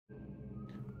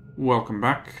Welcome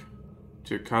back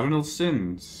to Cardinals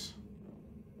Sins.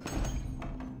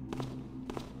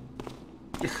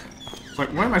 It's like,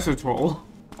 why am I so tall?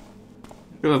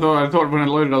 Because I thought when I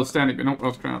loaded I was standing, but nope, I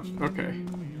was crouched. Okay.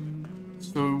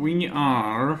 So we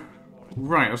are...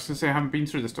 Right, I was gonna say I haven't been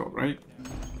through this door, right?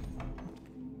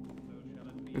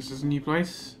 This is a new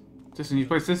place? This is a new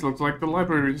place. This looks like the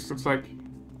library. This looks like...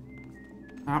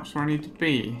 perhaps where I need to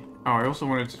be. Oh, I also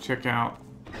wanted to check out...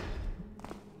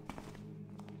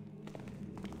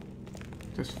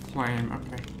 this flame,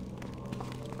 okay.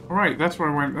 Alright, that's where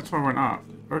I went, up.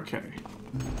 Okay.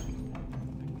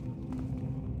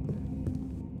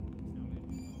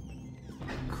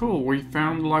 Cool, we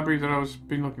found the library that I was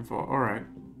been looking for. Alright.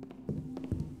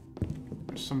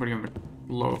 There's somebody on the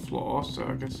lower floor, so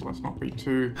I guess let's not be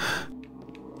too...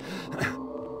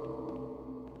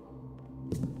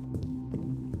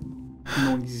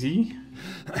 noisy.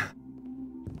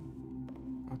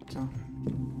 But,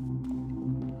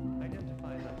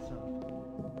 identify thyself.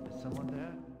 Is someone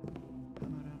there?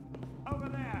 Over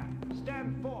there!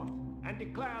 Stand forth and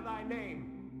declare thy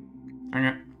name. hang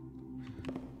it.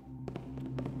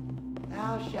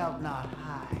 Thou shalt not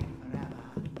hide forever.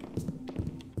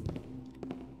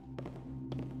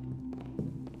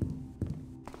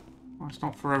 Well, it's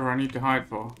not forever I need to hide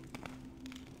for.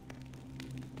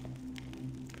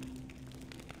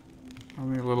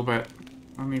 Only a little bit.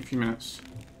 Only a few minutes.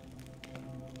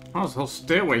 Oh, there's a whole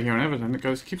stairway here and everything.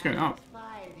 It keeps going up.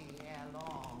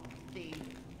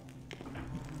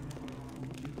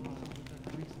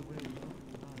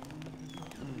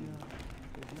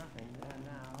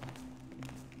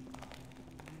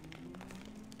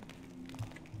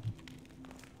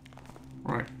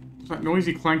 Right. So that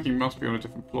noisy clanking must be on a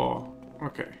different floor.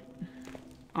 Okay.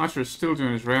 Archer is still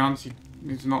doing his rounds.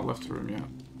 He's not left the room yet.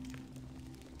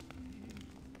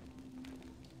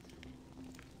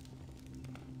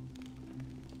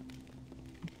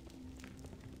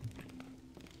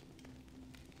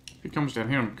 If he comes down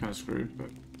here, I'm kind of screwed,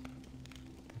 but...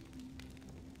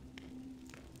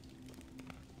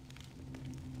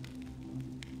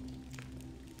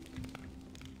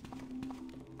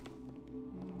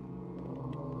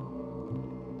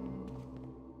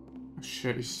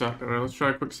 shit, he's stuck. Alright, let's try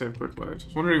a quick save, quick load. I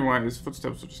was wondering why his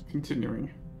footsteps are just continuing.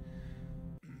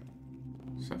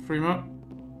 Does that free him up?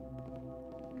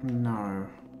 No.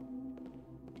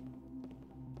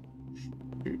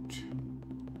 Shoot.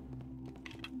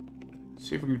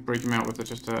 See if we can break him out with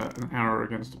just an arrow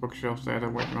against the bookshelf there to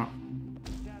wake him up.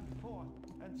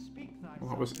 Well,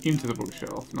 that was into the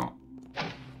bookshelf, not...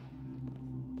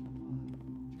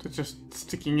 It's just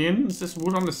sticking in? Is this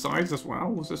wood on the sides as well?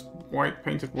 Was this white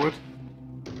painted wood?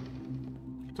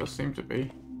 It does seem to be.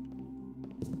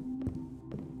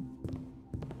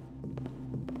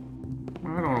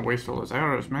 I don't want to waste all those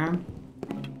arrows, man.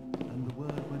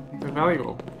 They're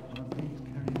valuable.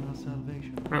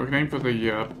 Right, we can aim for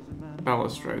the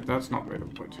balustrade. That's not made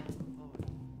of wood.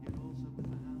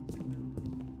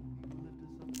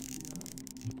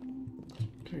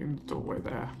 Okay, in the doorway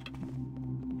there.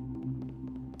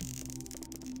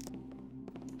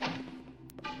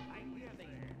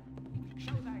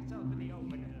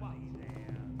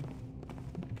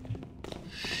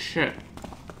 Shit.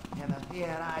 Never fear,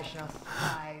 I shall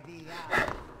spy thee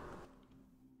out.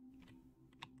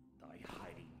 Thy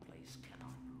hiding place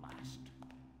cannot last.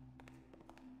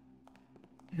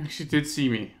 He actually did see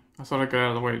me. I thought I'd get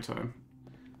out of the way in time.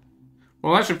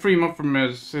 Well, that should free him up from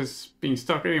his being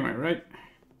stuck anyway, right?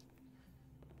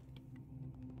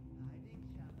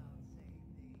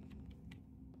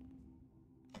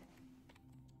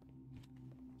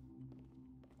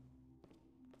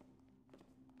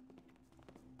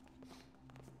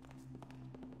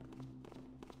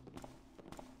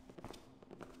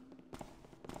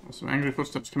 Some angry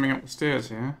footsteps coming up the stairs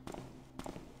here.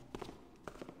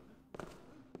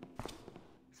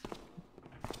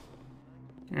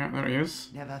 Yeah, there he is.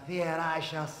 Never fear, I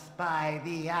shall spy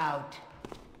thee out.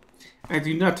 I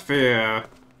do not fear.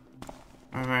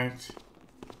 Alright.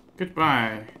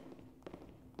 Goodbye.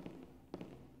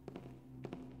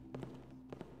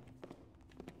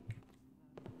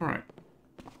 Alright.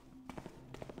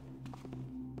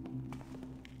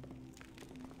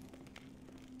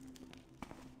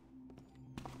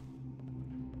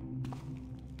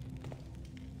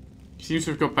 He seems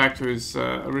to have got back to his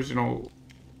original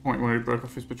point where he broke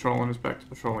off his patrol and is back to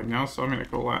patrolling now, so I'm going to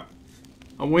call that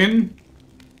a win.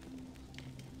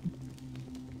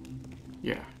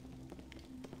 Yeah.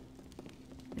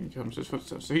 Here comes his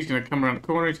footsteps. So he's going to come around the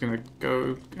corner, he's going to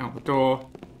go out the door.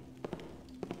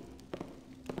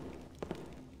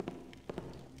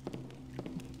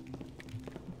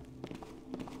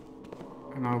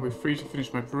 And I'll be free to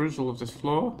finish my perusal of this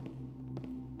floor.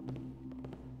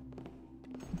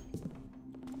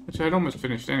 Which I'd almost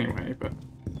finished anyway, but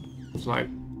it's like...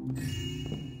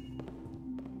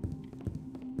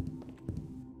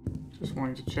 just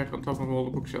wanting to check on top of all the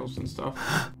bookshelves and stuff.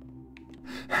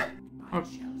 Oh.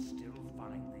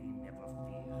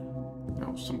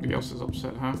 Oh, somebody else is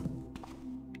upset, huh?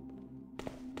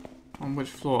 On which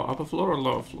floor? Upper floor or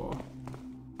lower floor?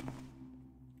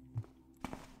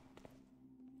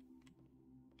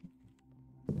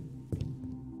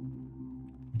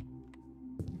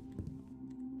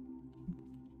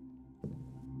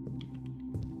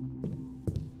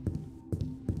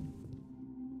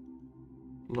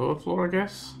 Lower floor, I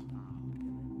guess?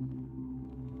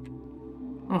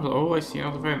 Oh, hello, I see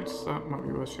another vent. That might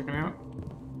be worth checking out.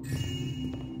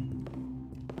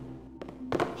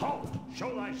 Halt!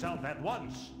 Show thyself at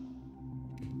once!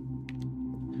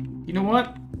 You know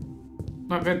what?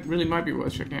 That vent really might be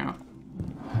worth checking out.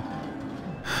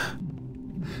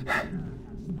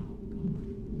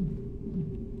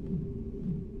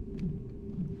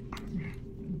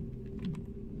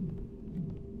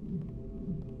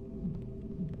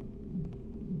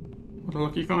 What a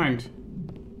lucky find.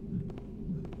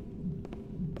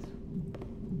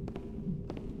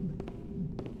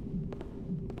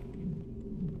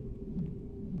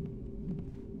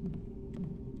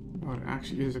 Oh, it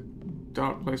actually is a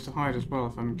dark place to hide as well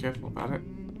if I'm careful about it.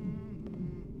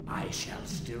 I shall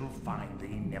still find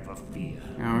thee, never fear.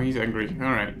 No, he's angry.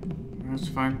 Alright. That's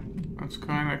fine. That's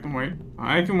fine, I can wait.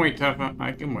 I can wait, Taffa.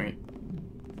 I can wait.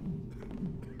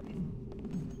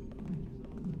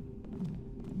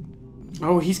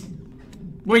 Oh, he's...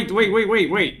 Wait.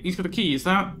 He's got a key, is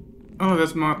that... Oh,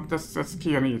 that's the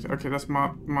key I need. Okay, that's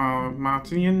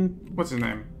Martinian... What's his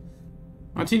name?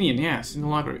 Martinian, yes, in the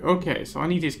library. Okay, so I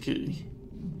need his key.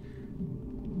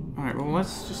 Alright, well,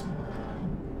 let's just...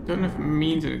 Don't know if it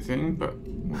means anything, but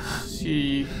let's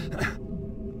see...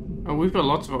 Oh, we've got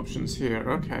lots of options here.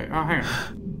 Okay. Oh, hang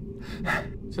on.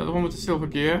 Is that the one with the silver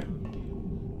gear?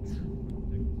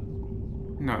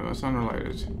 No, that's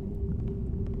unrelated.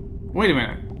 Wait a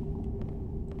minute.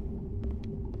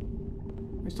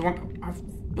 It's the one... I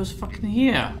was fucking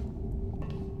here.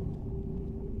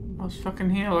 I was fucking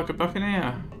here like a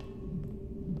buccaneer.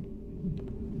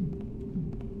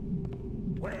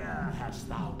 Where hast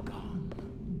thou gone?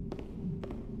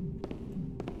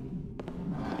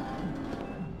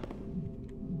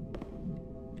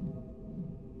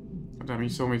 Oh, damn, he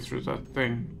saw me through that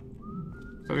thing.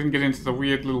 So I didn't get into the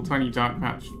weird little tiny dark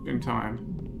patch in time.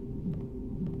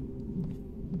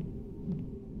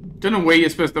 Don't know where you're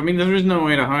supposed to... I mean, there is no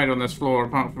way to hide on this floor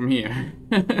apart from here.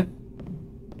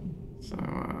 So,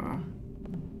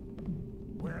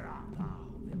 Where art thou,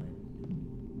 villain?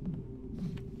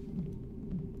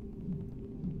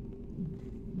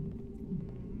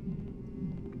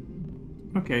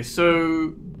 okay,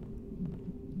 so...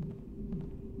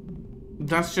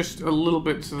 That's just a little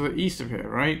bit to the east of here,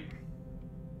 right?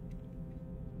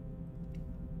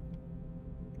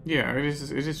 Yeah, it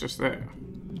is just there.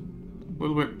 A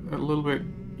little bit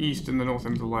east in the north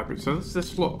end of the library. So that's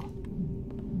this floor.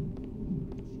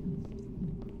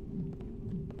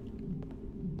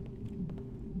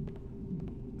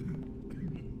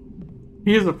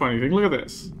 Here's the funny thing. Look at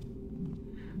this.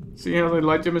 See how the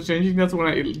light dim is changing? That's when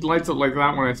it lights up like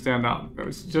that when I stand up.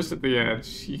 It's just at the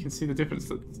edge. You can see the difference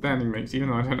that standing makes, even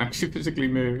though I don't actually physically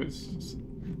move. It's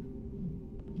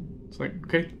like,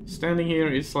 okay, standing here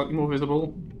is slightly more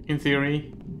visible, in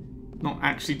theory. Not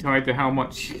actually tied to how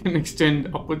much you can extend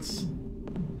upwards.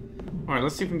 Alright,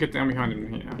 let's see if we can get down behind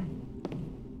him here.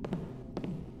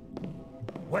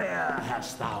 Where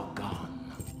hast thou gone?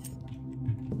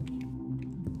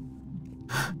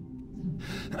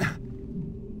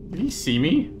 Did he see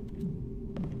me?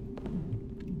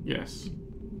 Yes.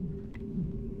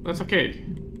 That's okay.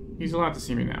 He's allowed to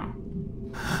see me now.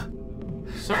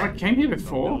 So I came here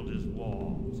before?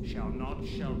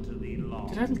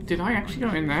 Did I actually go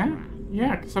in there?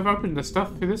 Yeah, because I've opened the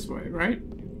stuff for this way, right?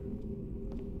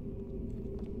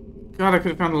 God, I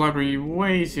could have found the library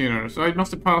way sooner. So I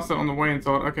must have passed that on the way and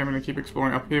thought, okay, I'm going to keep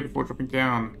exploring up here before dropping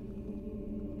down.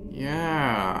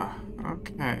 Yeah,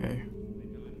 okay.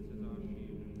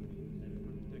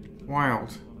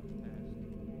 Wild.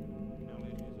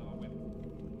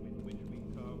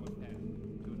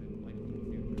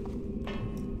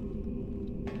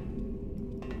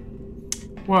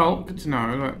 Well, good to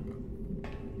know that...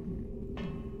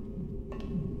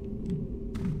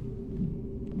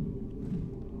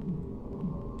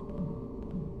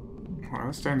 Alright,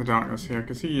 let's stay in the darkness here,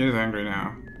 because he is angry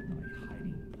now.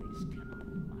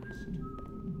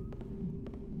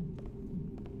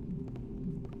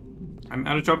 I'm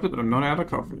out of chocolate, but I'm not out of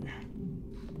coffee.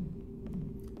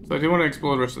 So I do want to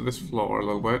explore the rest of this floor a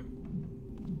little bit.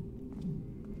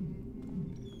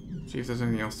 See if there's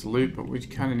anything else to loot, but we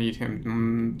kind of need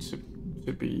him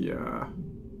to be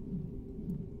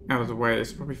out of the way.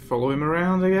 So probably follow him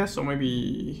around, I guess, or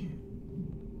maybe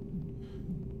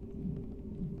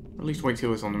at least wait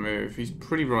till he's on the move. He's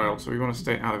pretty royal, so we want to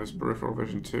stay out of his peripheral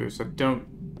vision too. So don't.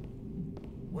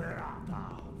 Where art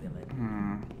thou,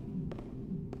 villain?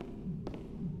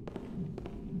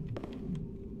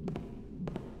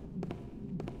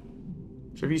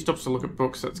 So if he stops to look at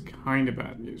books, that's kind of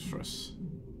bad news for us.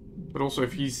 But also,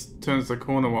 if he turns the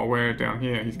corner while we're down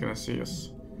here, he's going to see us.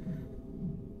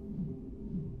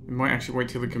 We might actually wait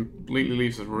till he completely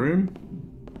leaves the room.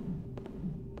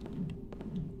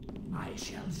 I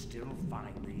shall still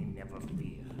find thee, never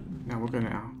fear. No, we'll go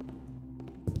now.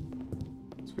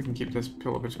 So we can keep this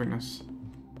pillar between us.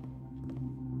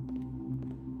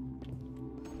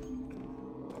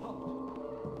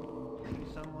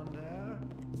 Someone there?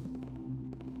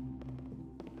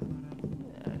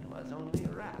 It was only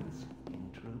rats,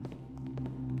 in truth.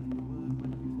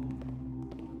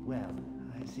 Well,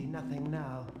 I see nothing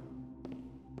now.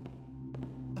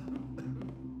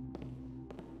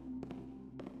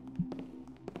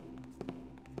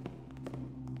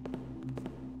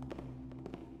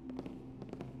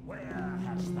 Where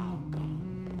hast thou gone?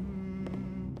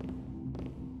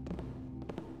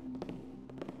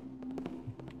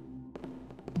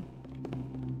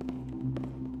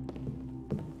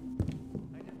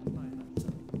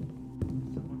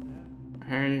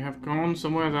 I have gone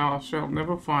somewhere thou shalt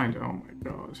never find. Oh my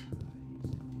god.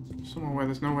 Somewhere where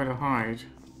there's nowhere to hide.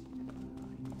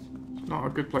 It's not a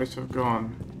good place to have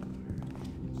gone.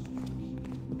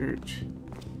 Ouch.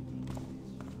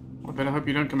 I better hope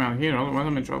you don't come out here, otherwise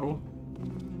I'm in trouble.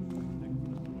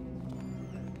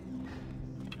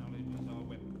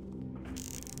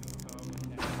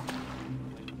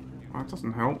 That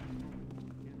doesn't help.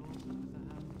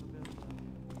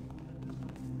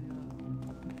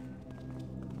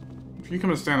 If you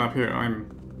come and stand up here, I'm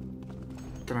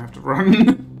gonna have to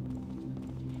run.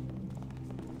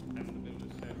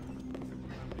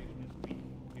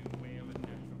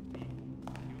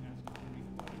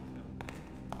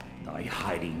 Thy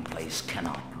hiding place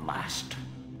cannot last.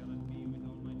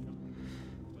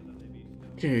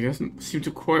 Okay, he doesn't seem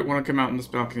to quite want to come out on this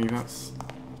balcony. That's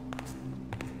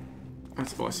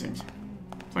a blessing.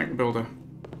 Thank the builder.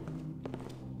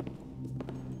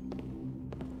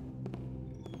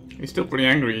 He's still pretty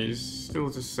angry. He's still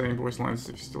just saying voice lines as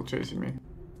if he's still chasing me.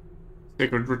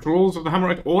 Sacred Rituals of the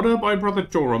Hammerite Order by Brother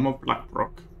Joram of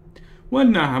Blackrock.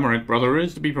 When a Hammerite brother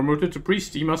is to be promoted to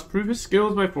priest, he must prove his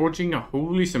skills by forging a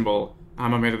holy symbol. A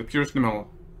hammer made of the purest mineral.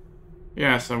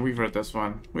 Yeah, so we've read this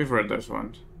one. We've read this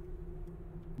one.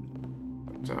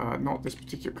 But, not this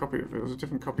particular copy of it. It was a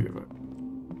different copy of it.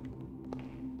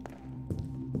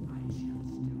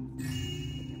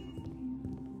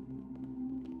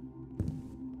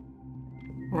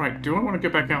 Right, do I want to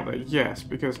get back out there? Yes,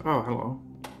 because... Oh, hello.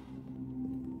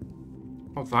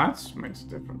 Oh, that makes a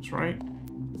difference, right?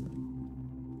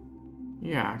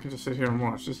 Yeah, I can just sit here and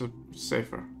watch. This is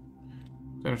safer.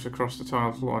 Don't have to cross the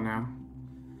tiled floor now.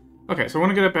 Okay, so I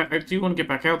want to get back. I do want to get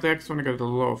back out there because I want to go to the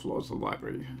lower floors of the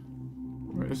library.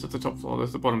 This is the top floor.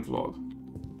 There's the bottom floor.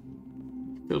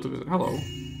 Build a visit. Hello.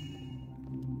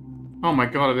 Oh my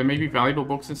god, are there maybe valuable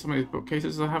books in some of these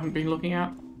bookcases that I haven't been looking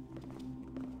at?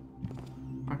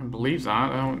 I can believe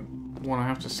that. I don't want to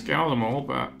have to scour them all,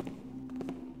 but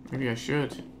maybe I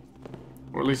should.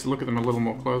 Or at least look at them a little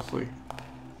more closely.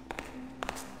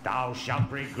 Thou shalt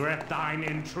regret thine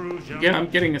intrusion. Yeah, I'm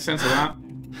getting a sense of that.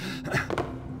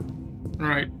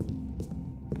 Right.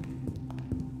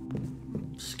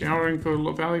 Scouring for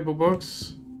valuable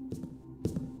books.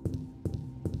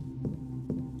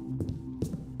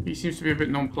 He seems to be a bit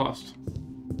nonplussed.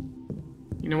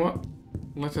 You know what?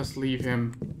 Let us leave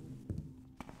him.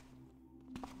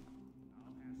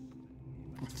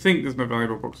 I think there's no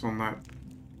valuable books on that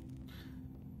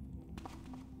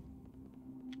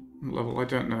level. I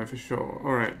don't know for sure.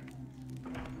 Alright.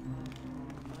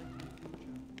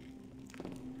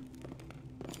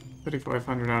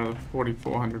 $3,500 out of the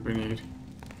 $4,400 we need.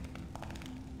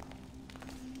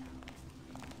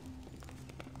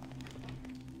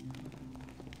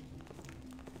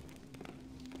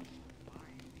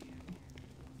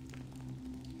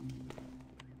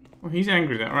 Well, he's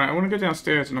angry there. Alright, I want to go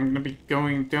downstairs, and I'm going to be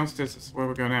going downstairs. That's where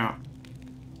we're going out.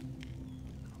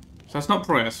 So that's not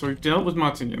Prius. So we've dealt with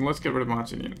Martinian. Let's get rid of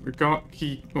Martinian. We've got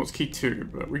key... Well, it's key 2,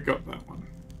 but we got that one.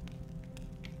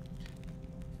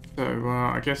 So,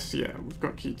 I guess, yeah, we've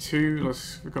got key 2.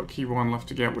 We've got key 1 left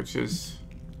to get, which is...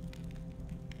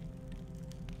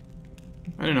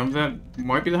 I don't know, that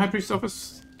might be the High Priest's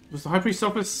office. Was the High Priest's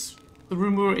office the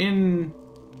room we were in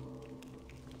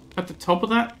at the top of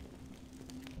that?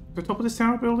 The top of this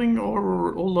tower building,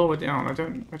 or lower down? I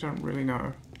don't really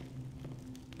know.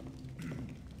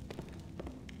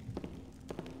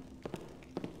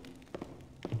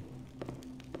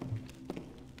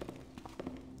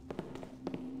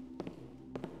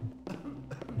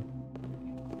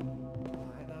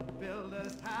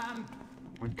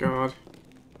 Oh my god.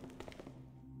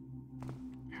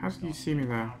 How did you see me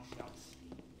there?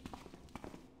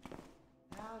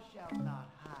 Thou shalt not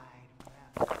hide.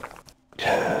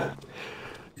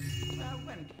 Where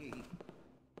went he?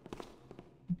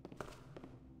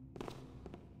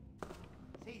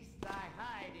 Cease thy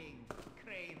hiding,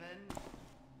 craven.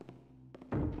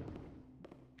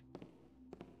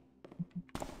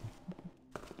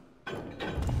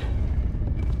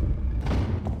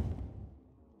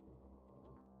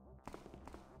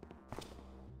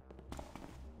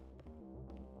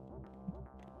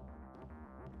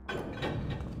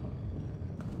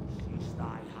 Cease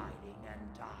thy hiding and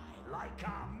die like a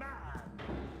man.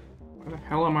 Where the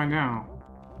hell am I now?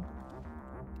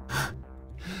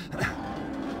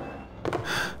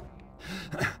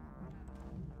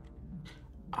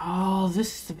 Oh,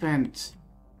 this is the vent.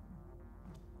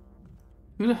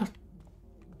 Who the hell?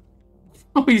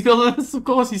 Oh, he's still there. Of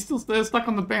course, he's still there, stuck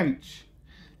on the bench.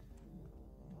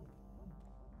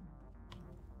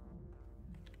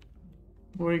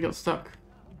 Where he got stuck.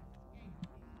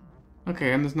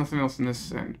 Okay, and there's nothing else in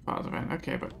this end part of the vent.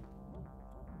 Okay, but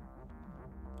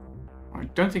I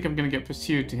don't think I'm going to get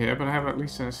pursued to here, but I have at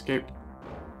least an escape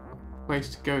place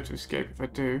to go to escape if I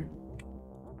do.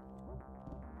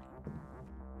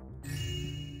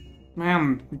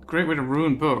 Man, great way to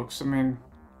ruin books. I mean,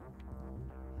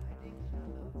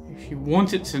 if you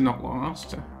want it to not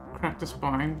last, crack the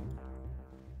spine.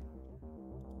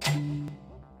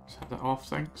 Let's have that off,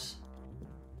 thanks.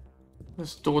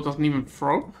 This door doesn't even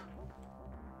throb.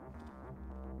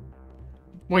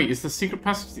 Wait, is the secret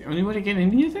passage the only way to get in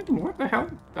here then? What the hell?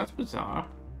 That's bizarre.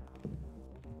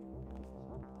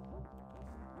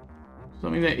 Does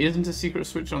that mean there isn't a secret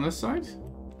switch on this side?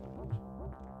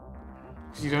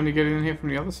 Because you'd only get in here from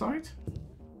the other side?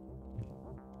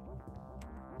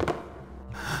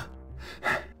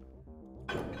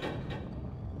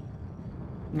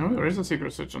 No, there is a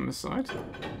secret switch on this side.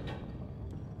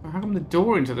 How come the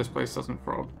door into this place doesn't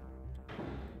throb?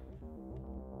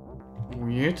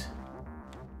 Weird.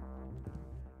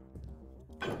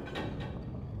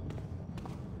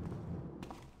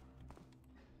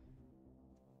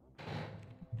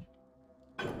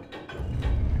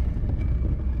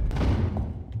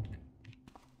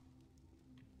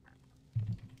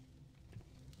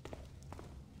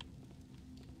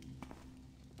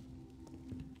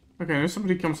 Okay, if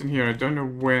somebody comes in here, I don't know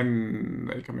when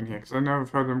they come in here, because I know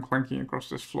I've heard them clanking across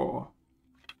this floor.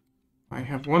 I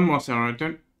have one more arrow, I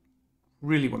don't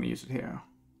really want to use it here.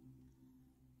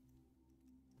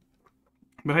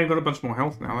 But I've got a bunch more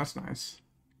health now, that's nice.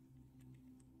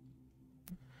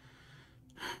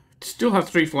 Still have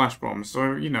 3 flash bombs,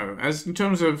 so, you know, as in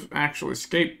terms of actual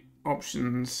escape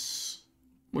options,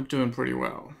 we're doing pretty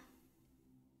well.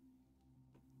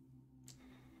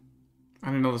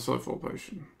 And another solid 4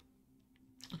 potion.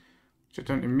 Which I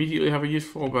don't immediately have a use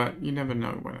for, but you never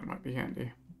know when it might be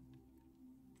handy.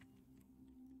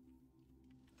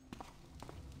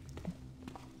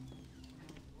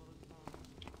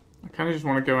 I kind of just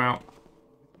want to go out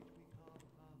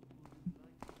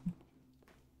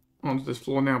onto this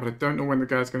floor now, but I don't know when the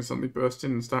guy's going to suddenly burst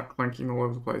in and start clanking all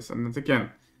over the place. And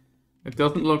again, it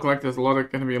doesn't look like there's going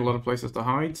to be a lot of places to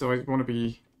hide, so I want to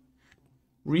be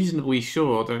reasonably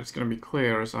sure that it's going to be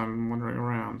clear as I'm wandering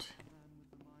around.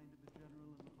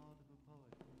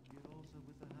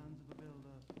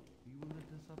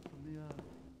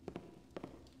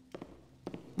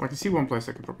 Well, I can see one place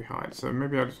I could probably hide, so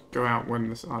maybe I'll just go out when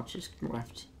this archer's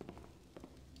left.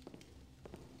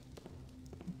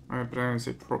 But I only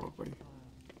say probably.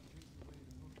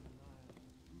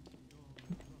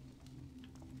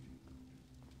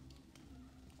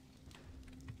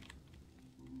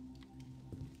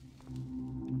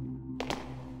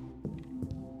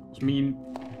 Was me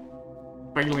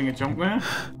failing a jump there?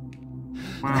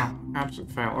 Wow, absolute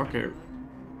fail. Okay.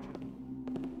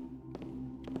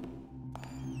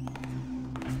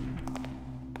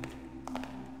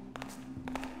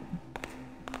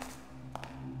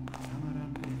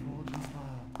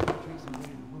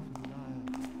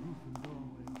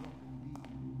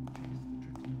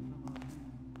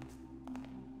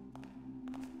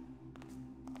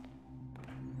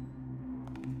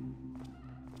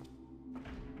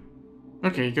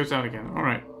 Okay, he goes out again.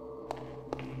 Alright.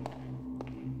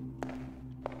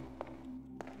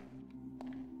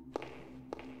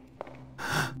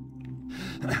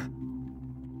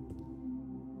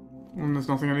 And there's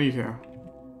nothing I need here.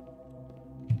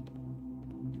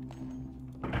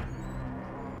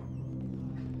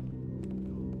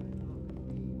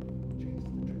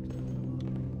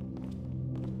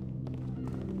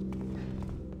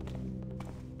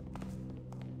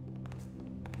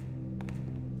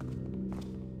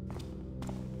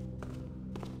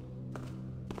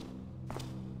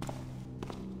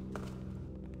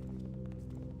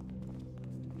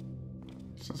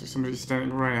 Sounds like somebody's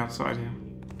standing right outside here.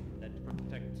 That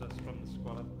protects us from the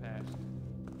squalid past.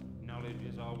 Knowledge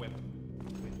is our weapon,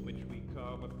 with which we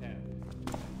carve a path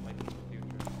to an enlightened future.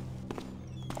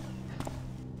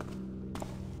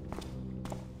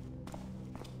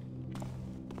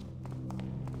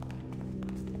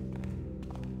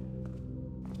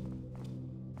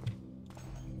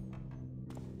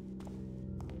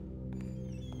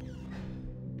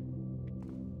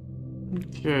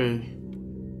 Okay.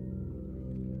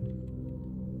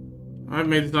 I've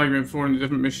made this argument before in a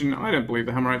different mission. I don't believe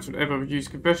the Hammerites would ever use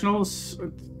confessionals.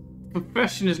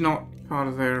 Confession is not part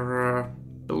of their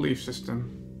belief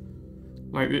system.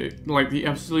 Like the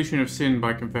absolution of sin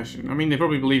by confession. I mean, they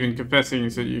probably believe in confessing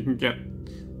so you can get,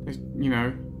 you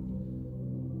know,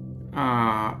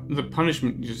 the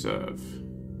punishment you deserve.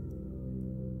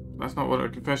 That's not what a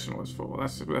confessional is for.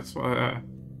 That's what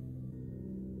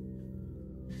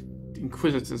the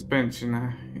Inquisitor's bench in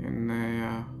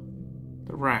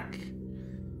the rack.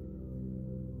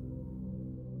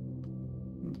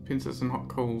 The pincers and hot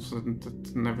coals and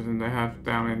everything they have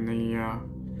down in the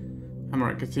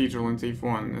Hammerite Cathedral in Thief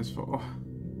 1 is for.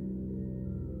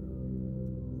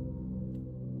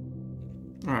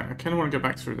 Alright, I kind of want to go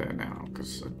back through there now,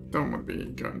 because I don't want to be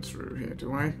going through here,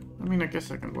 do I? I mean, I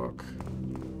guess I can look.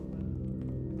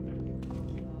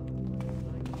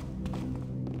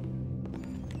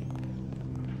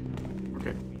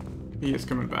 Okay, he is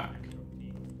coming back.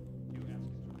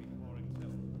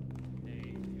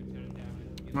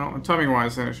 Well,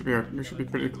 timing-wise, then it should be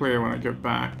pretty clear when I get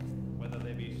back. Whether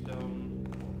they be stone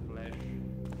or flesh.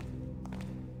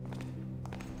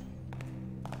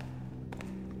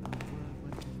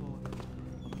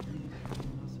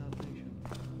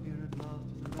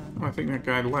 Oh, I think that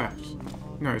guy left.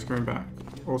 No, he's coming back.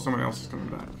 Or someone else is coming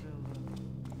back.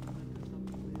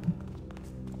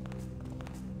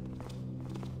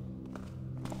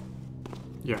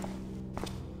 Yeah.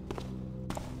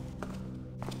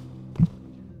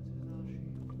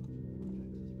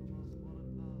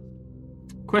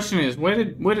 Question is, where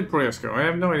did Proyas go? I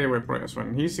have no idea where Proyas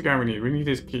went. He's the guy we need. We need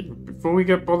his key. Before we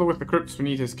get bother with the crypts, we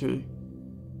need his key.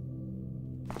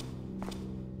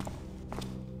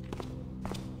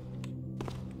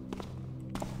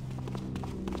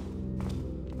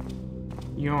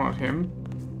 You're not him.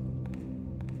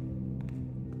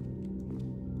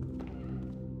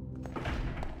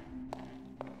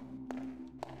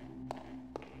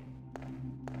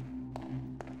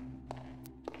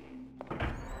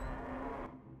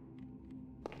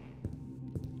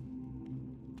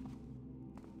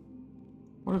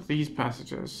 What are these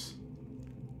passages?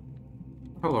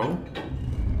 Hello.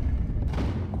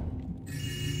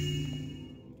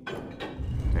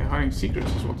 They're hiding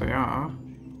secrets is what they are.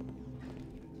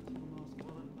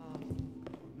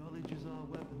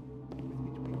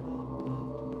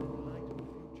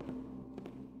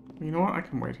 You know what? I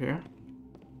can wait here.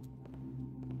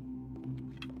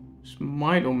 This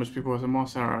might almost be worth a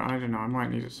moss arrow. I don't know. I might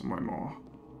need it somewhere more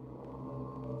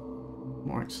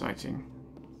exciting.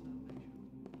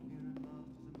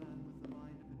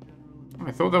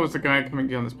 I thought that was the guy coming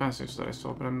down this passage that I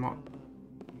saw, but I'm not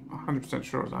 100%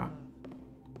 sure of that.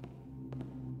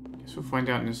 Guess we'll find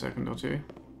out in a second or two.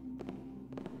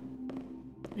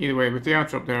 Either way, with the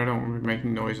archer up there, I don't want to be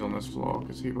making noise on this floor,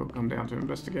 because he will come down to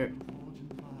investigate.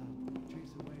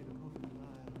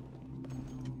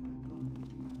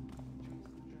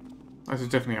 This is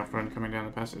definitely our friend coming down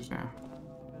the passage now.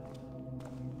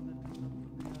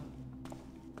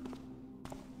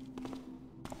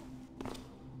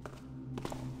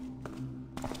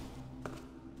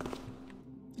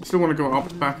 I still want to go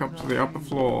back up to the upper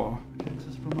floor. Protects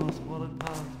us from our squalid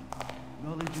past.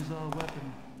 Knowledge is our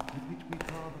weapon, with which we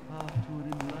carve a path to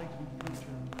an enlightened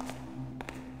future.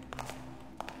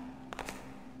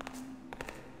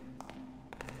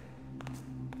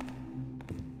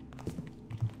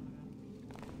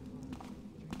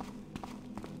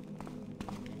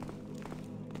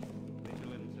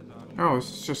 Oh,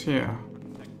 it's just here.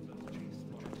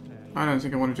 I don't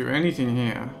think I want to do anything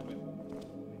here.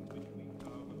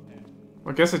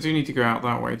 I guess I do need to go out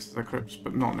that way to the crypts,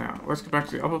 but not now. Let's go back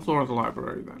to the upper floor of the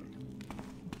library then.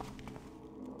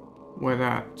 Where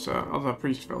that other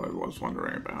priest fellow was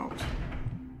wondering about.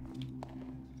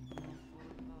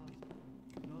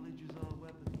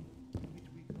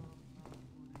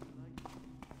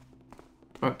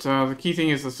 But the key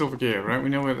thing is the silver gear, right? We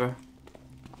know where the...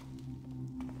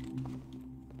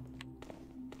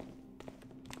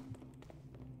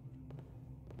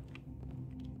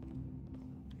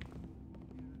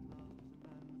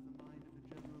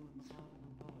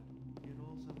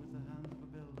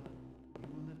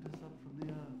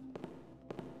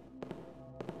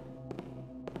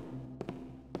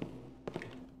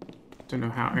 Don't know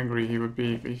how angry he would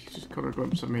be if he just got a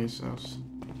glimpse of me, so I was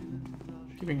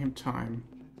giving him time.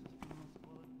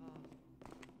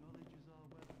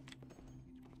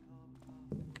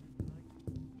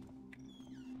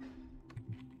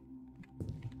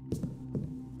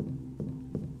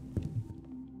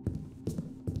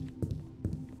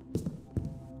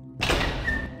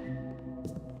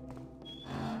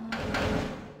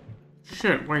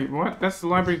 Shit, wait, what? That's the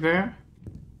library there?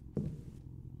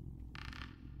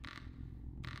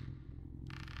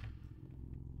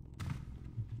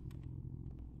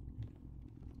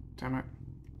 Damn it.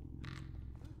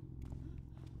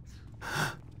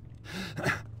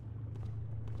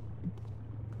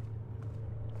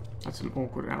 That's an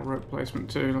awkward outrope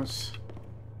placement too. Let's...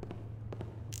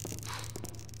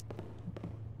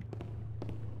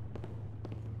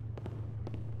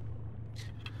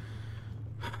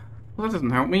 Well, that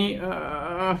doesn't help me.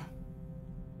 The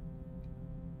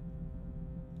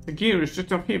gear is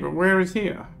just up here, but where is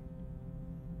here?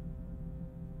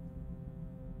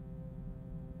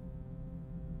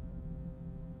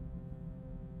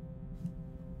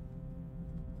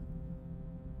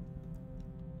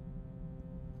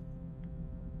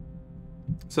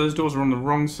 So those doors are on the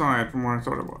wrong side from where I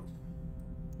thought it was.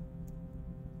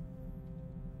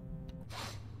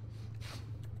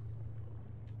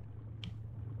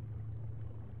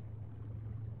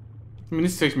 I mean,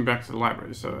 this takes me back to the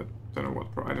library, so I don't know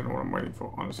what I'm waiting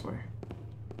for, honestly.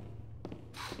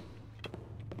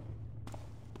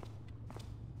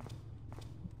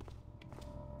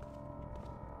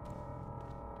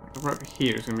 The rope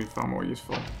here is going to be far more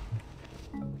useful.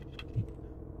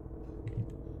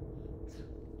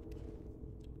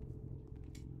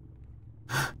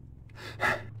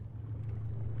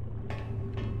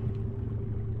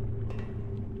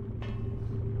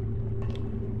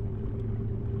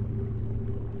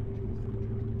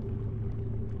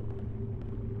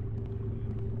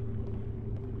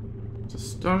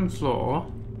 Stone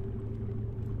floor.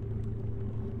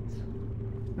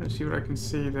 Let's see what I can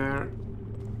see there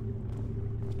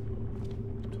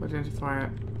to identify it.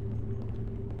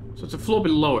 So it's a floor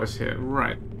below us here,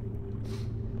 right?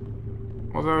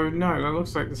 Although, no, that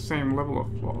looks like the same level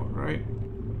of floor, right?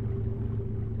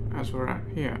 As we're at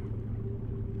here.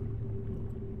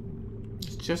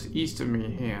 It's just east of me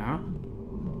here.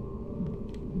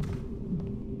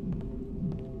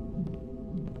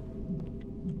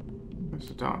 It's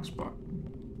a dark spot.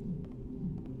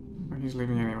 Oh, he's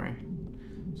leaving anyway.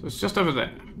 So it's just over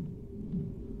there.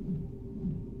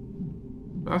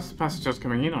 That's the passage I was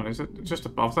coming in on. Is it just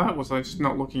above that? Was I just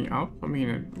not looking up? I mean,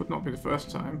 it would not be the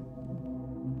first time.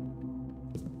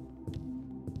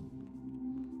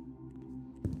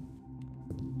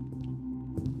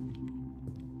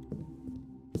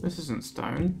 This isn't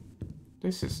stone.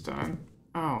 This is stone.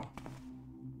 Oh.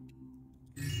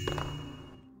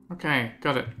 Okay,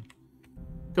 got it.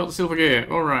 Got the silver gear,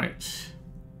 alright.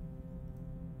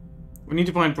 We need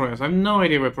to find Proyas. I have no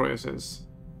idea where Proyas is.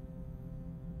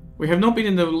 We have not been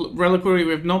in the reliquary,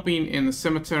 we have not been in the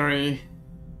cemetery.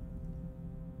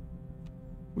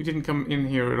 We didn't come in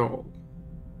here at all.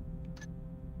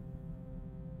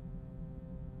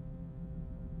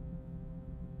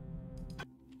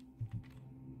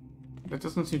 There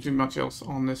doesn't seem to be much else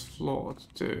on this floor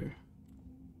to do.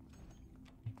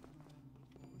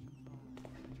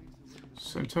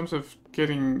 So in terms of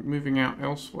moving out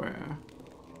elsewhere,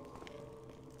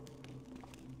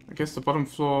 I guess the bottom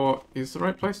floor is the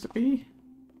right place to be?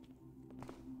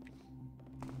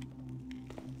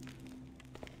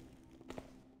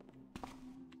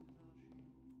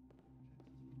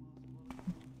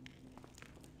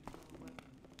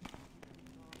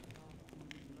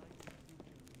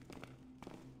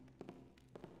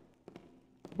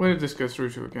 Where did this go through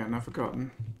to again? I've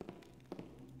forgotten.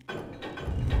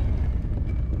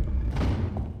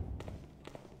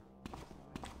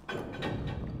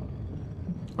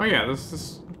 Oh yeah, this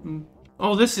is...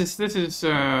 Oh, this is...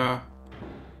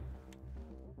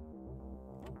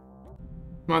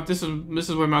 Well, This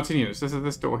is where Martini is. This is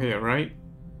this door here, right?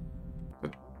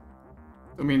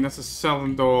 I mean, that's a cell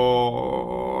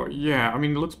door. Yeah, I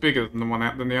mean, it looks bigger than the one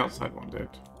than the outside one did,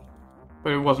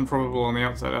 but it wasn't probable on the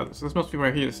outside either. So this must be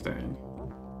where he is staying.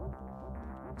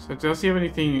 So does he have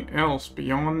anything else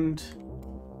beyond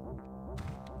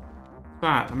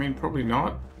that? I mean, probably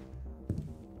not.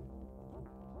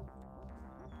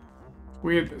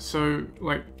 Weird. So,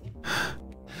 like,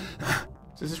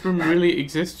 does this room really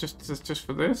exist just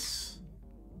for this?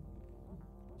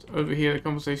 To overhear the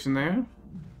conversation there?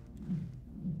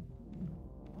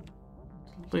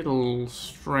 It's a little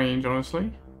strange,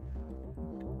 honestly.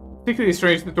 Particularly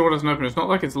strange the door doesn't open. It's not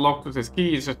like it's locked with his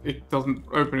key. It's just it doesn't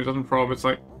open. It doesn't probe. It's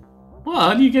like, well,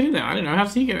 how do you get in there? I don't know. How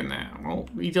does he get in there? Well,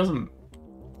 he doesn't.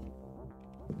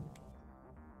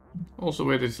 Also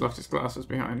weird that he's left his glasses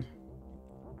behind.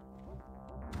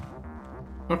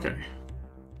 Okay.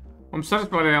 I'm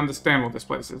satisfied I understand what this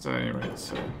place is at any rate,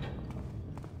 so...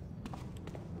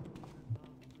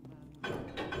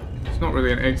 It's not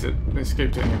really an exit,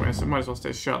 escape to anywhere, so it might as well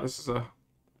stay shut. This is a...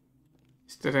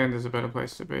 This dead end is a better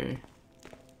place to be.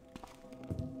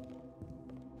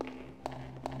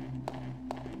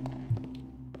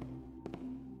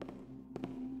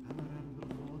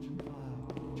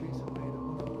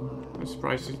 I'm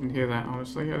surprised you didn't hear that,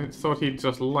 honestly. I thought he'd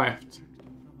just left.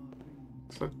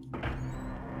 So...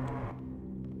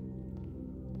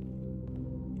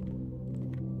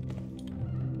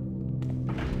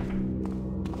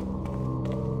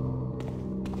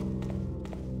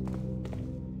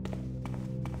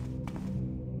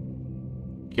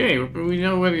 Okay, we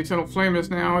know where the Eternal Flame is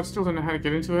now. I still don't know how to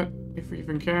get into it, if we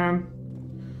even can.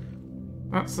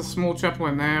 That's the small chapel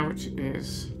in there, which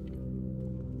is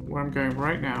where I'm going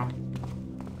right now.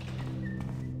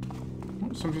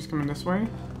 Oh, somebody's coming this way.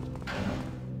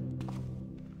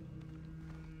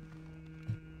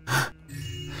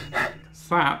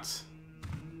 That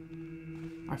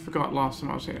I forgot last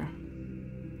time I was here.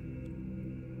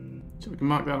 So we can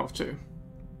mark that off too.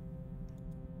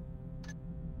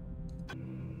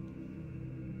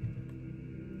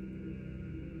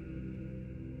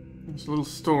 There's a little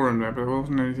storeroom there, but there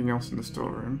wasn't anything else in the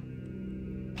storeroom.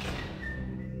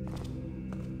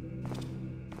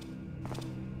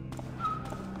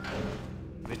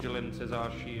 Vigilance is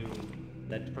our shield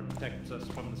that protects us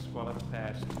from the squalid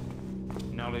past.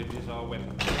 Knowledge is our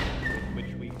weapon with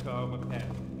which we carve a path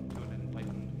to an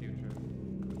enlightened future.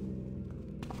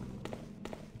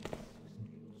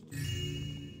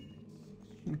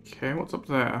 Okay, what's up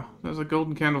there? There's a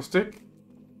golden candlestick.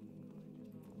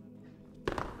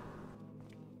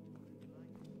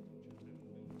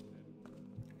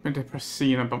 I meant to press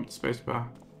C and I bumped the spacebar.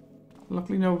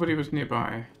 Luckily nobody was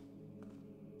nearby.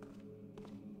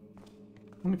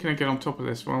 When can I get on top of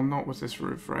this? Well, not with this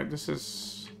roof, right? This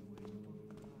is...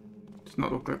 does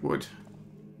not look like wood.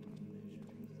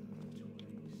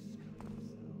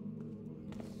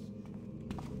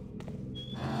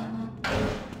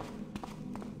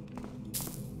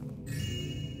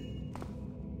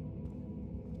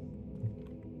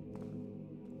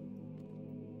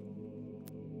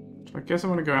 So I guess I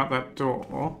want to go out that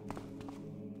door.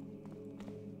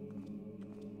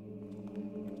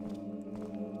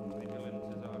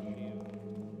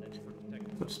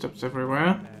 Footsteps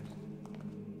everywhere.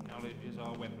 Knowledge is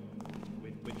our weapon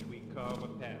with which we carve a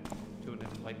path to an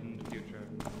enlightened future.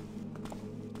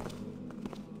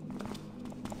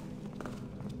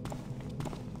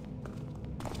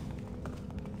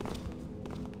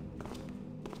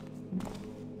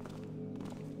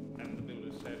 And the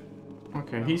builder said,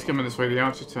 okay, he's coming this way, the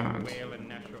archer turned.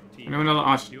 I know another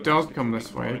archer does come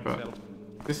this way, but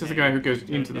this is the guy who goes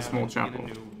into the small chapel.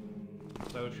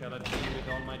 So shall it be with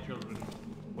all my children,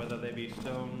 whether they be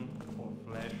stone or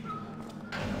flesh.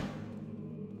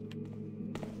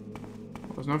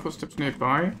 There's no footsteps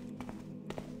nearby.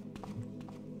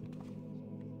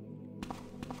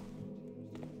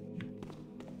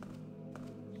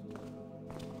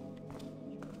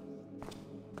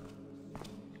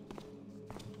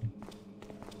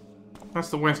 That's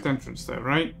the west entrance there,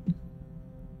 right?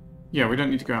 Yeah, we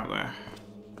don't need to go out there.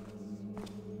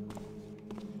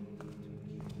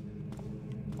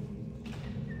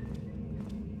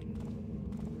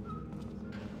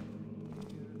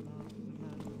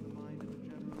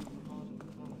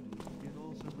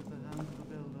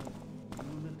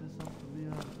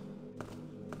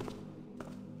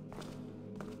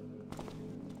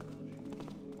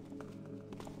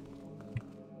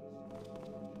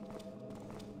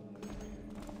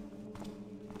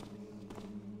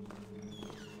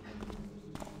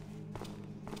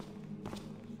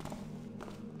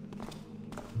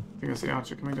 I think that's the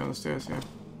archer coming down the stairs here.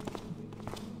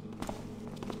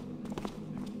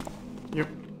 Yep.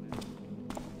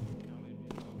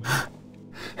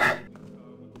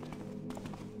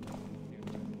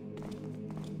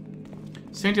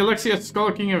 Saint Alexius,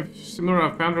 Scholar King of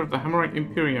Simura, founder of the Hammerite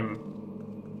Imperium.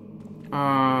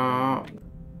 I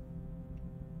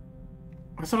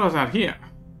thought I was out here.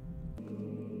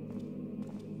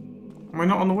 Am I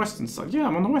not on the western side? Yeah,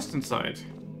 I'm on the western side.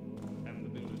 And the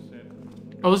builder said,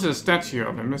 Oh, this is a statue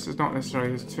of him. This is not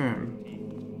necessarily his tomb.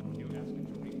 you ask him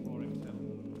to read for himself.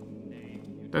 Nay,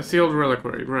 you That's the old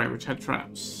reliquary, right, which had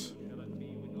traps. shall it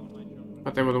be with all my children.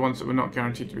 But they were the ones that were not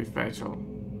guaranteed to be fatal.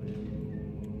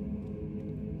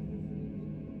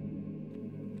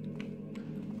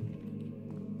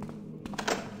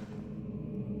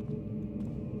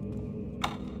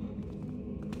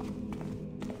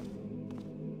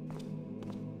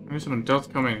 Maybe someone does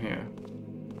come in here.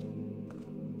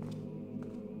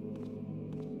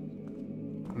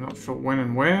 I'm not sure when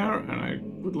and where, and I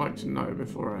would like to know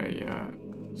before I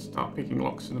start picking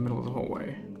locks in the middle of the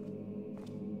hallway.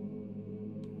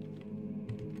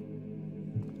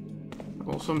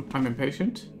 Also, I'm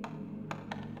impatient.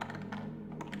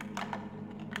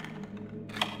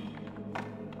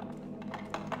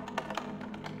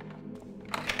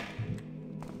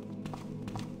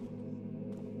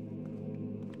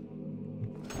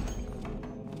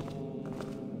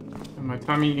 And my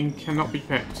timing cannot be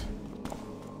picked.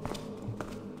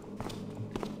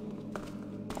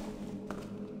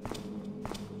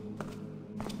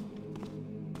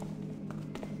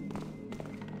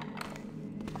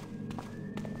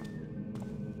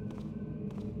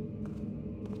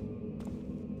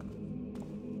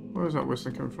 Where is that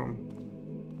whistling coming from?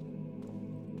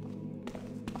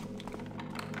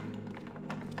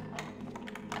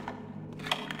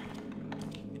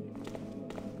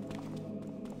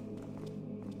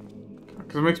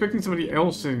 Because I'm expecting somebody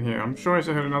else in here. I'm sure I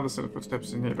heard another set of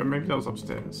footsteps in here, but maybe that was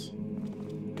upstairs.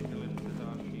 Vigilance is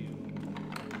our shield,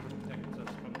 protects us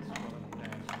from the squalid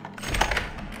past.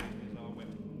 Knowledge is our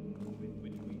weapon, with which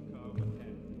we carve a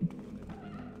path to an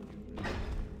enlightened future.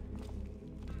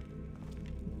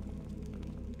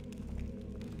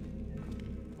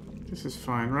 This is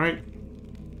fine, right?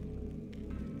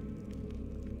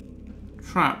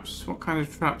 Traps. What kind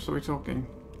of traps are we talking?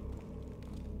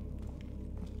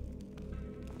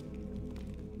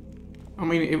 I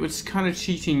mean, it was kind of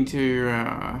cheating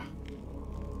to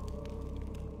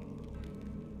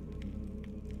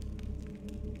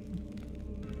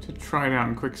try it out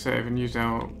in quick save and use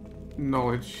our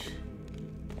knowledge.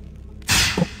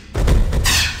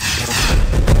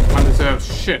 Undeserved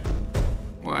shit.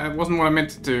 Well, that wasn't what I meant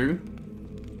to do.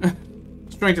 I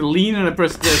was trying to lean on a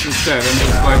precipice instead, and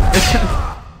just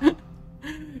like,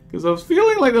 because I was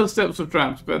feeling like those steps were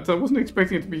traps, but I wasn't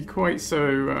expecting it to be quite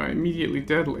so immediately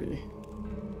deadly.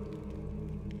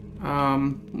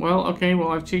 Well, okay, well,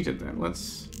 I've cheated then.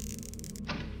 Let's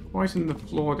whiten the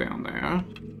floor down there.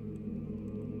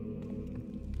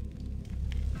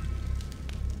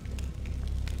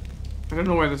 I don't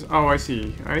know where this... Oh, I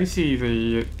see. I see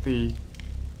the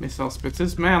missile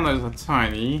spitters. Man, those are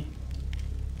tiny.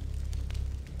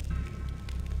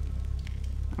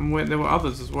 And there were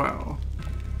others as well.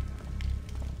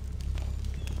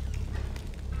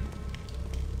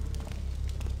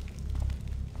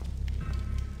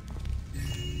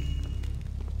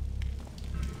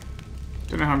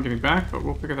 Don't know how I'm getting back, but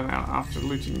we'll figure that out after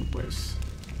looting the place.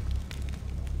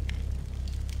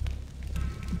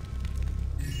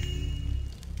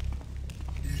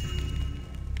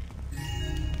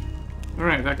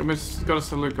 Alright, that got us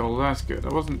to loot goal. That's good. I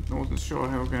wasn't sure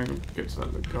how we were going to get to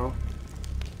that loot goal.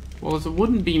 Well, there's a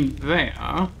wooden beam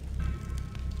there.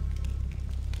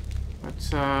 But,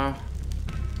 how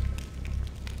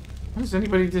does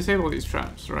anybody disable these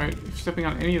traps, right? If stepping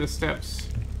on any of the steps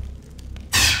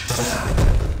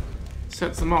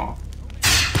sets them off.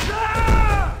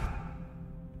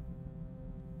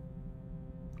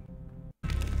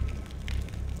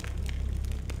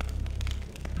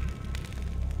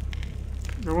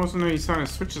 There wasn't any sign of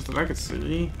switches that I could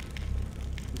see.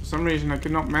 For some reason I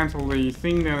could not mantle the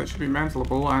thing there that should be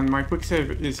mantleable, and my quick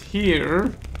save is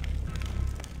here.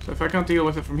 So if I can't deal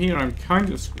with it from here, I'm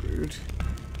kind of screwed.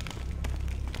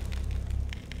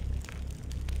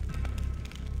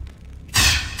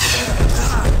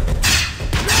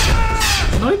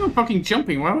 Not even fucking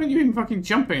jumping. Why weren't you even fucking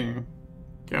jumping?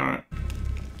 Garrett.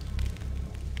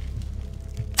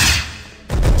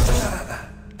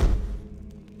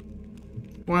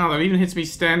 Wow, that even hits me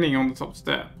standing on the top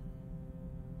step.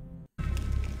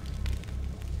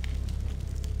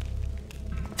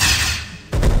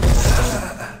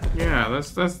 Yeah,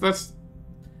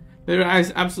 there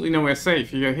is absolutely nowhere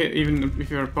safe. You get hit even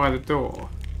if you're by the door.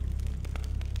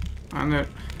 And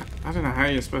I don't know how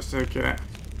you're supposed to get.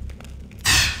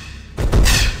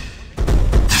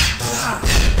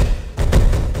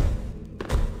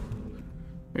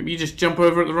 Maybe you just jump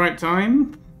over at the right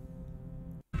time?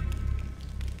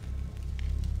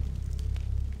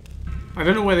 I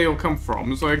don't know where they all come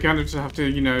from, so I kind of just have to,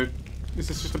 you know... Is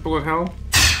this just a bullet hell?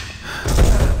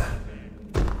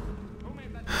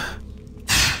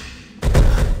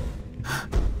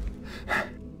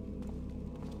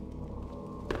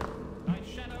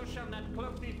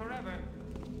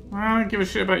 I don't give a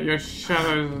shit about your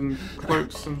shadows and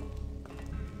cloaks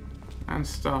and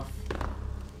stuff.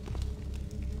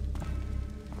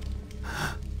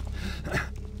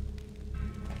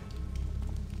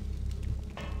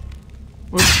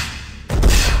 Whoops.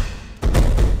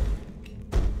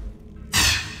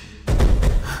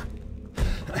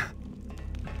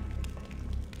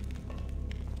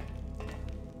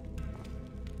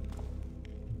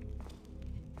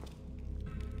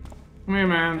 Come here,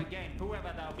 man. Again,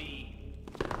 whoever thou be.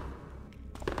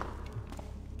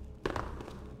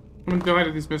 I'm gonna die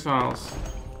to these missiles.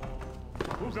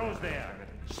 Who goes there?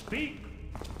 Speak!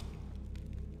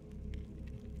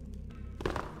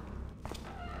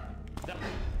 I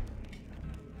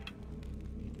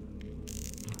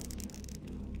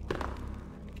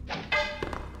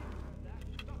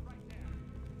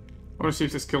want to see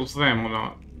if this kills them or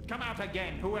not. Come out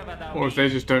again, whoever thou Or if be. they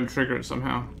just don't trigger it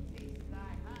somehow.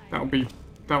 That would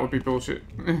be bullshit.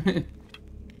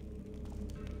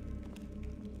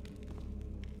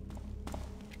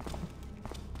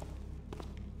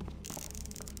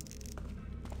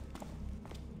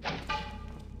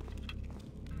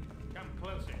 Come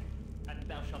closer, and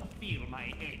thou shalt feel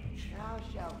my edge. Thou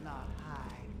shalt not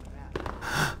hide forever.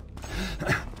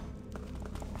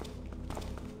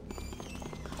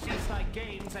 Cease thy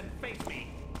games and face me.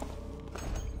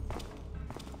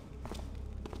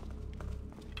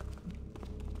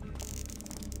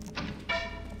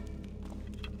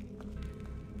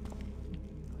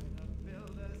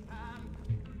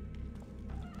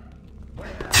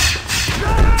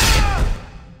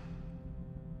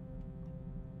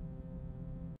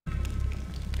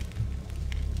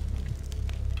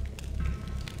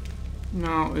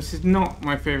 No, this is not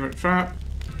my favorite trap.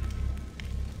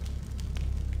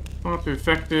 Far too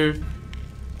effective.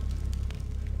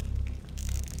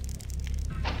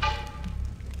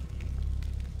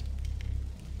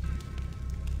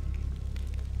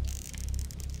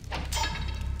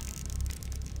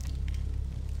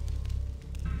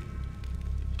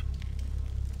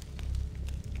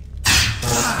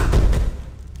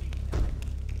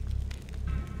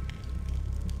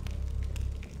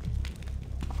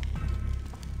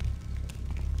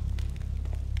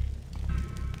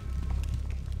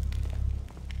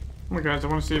 Oh my guys, I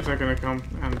want to see if they're going to come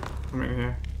in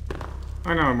here.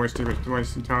 I know I'm wasting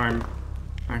time.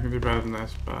 I can do better than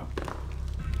this, but...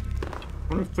 I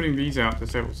wonder if putting these out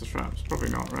disables the traps. Probably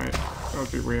not, right? That would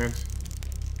be weird.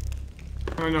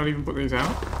 Can I not even put these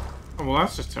out? Oh, well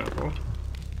that's just terrible.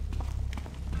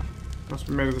 Must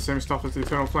be made of the same stuff as the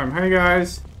Eternal Flame. Hey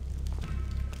guys!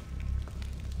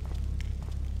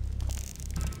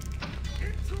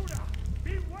 Intruder!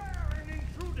 Beware an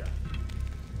intruder!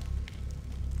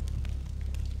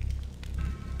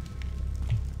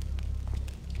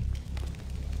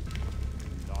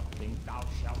 Not think thou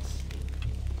shalt speak.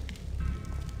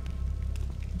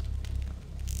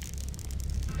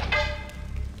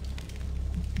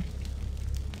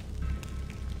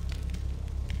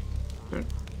 There.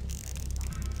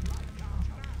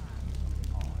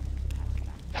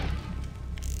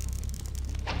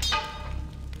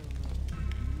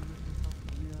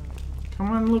 Come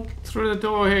on, look through the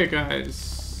door here,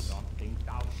 guys. Not think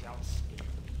thou shalt speak.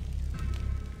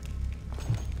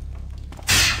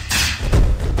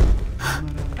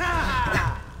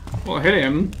 Well, hit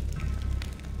him.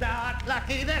 Thou art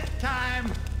lucky this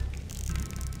time!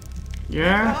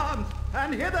 Yeah? Arms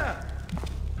and hither!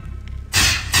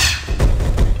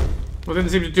 Well,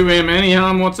 didn't seem to do him any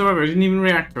harm whatsoever. He didn't even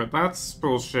react to it. That's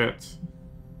bullshit.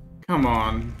 Come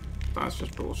on. That's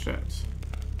just bullshit.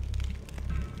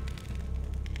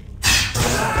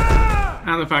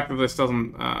 And the fact that this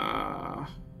doesn't,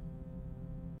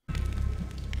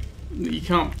 you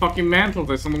can't fucking mantle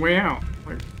this on the way out.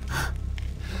 Like,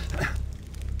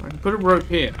 I can put a rope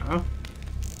here.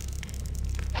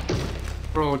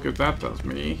 For all the good that does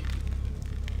me.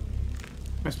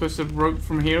 Am I supposed to rope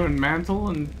from here and mantle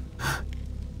and...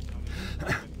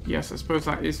 Yes, I suppose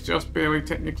that is just barely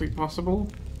technically possible.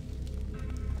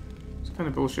 It's kind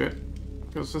of bullshit.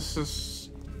 Because this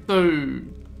is so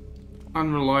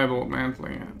unreliable at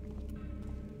mantling it.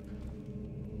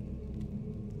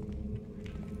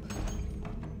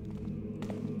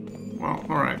 Well,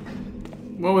 alright.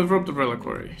 Well, we've robbed the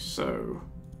reliquary, so...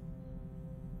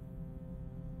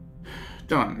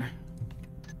 Done.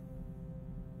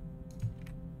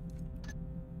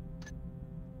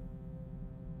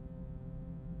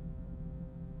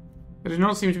 There does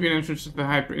not seem to be an entrance to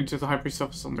the into the High Priest's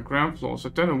office on the ground floor, so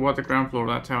I don't know what the ground floor of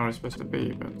that tower is supposed to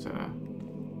be, but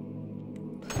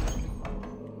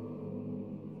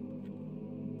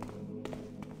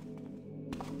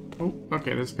oh,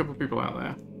 okay, there's a couple of people out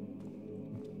there.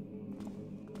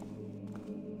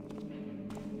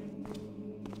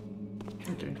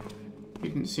 Okay. He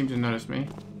didn't seem to notice me.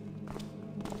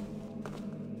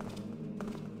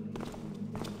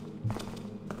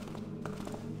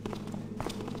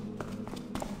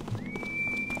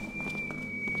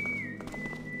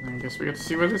 I guess we get to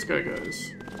see where this guy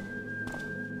goes.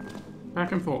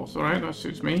 Back and forth, alright, that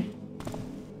suits me.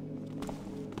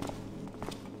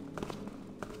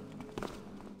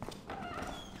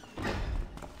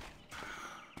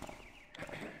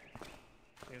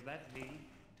 Is that me?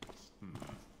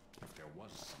 If there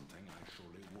was something, I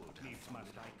surely would Needs have.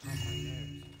 must I come my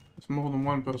nose. There's more than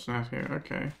one person out here,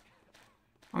 okay.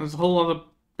 Oh, there's a whole other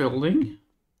building?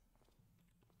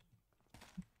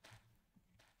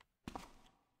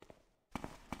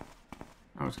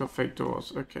 Oh, it's got fake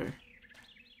doors, okay.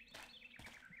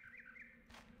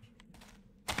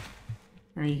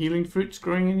 Any healing fruits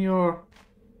growing in your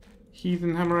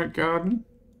heathen hammerite garden?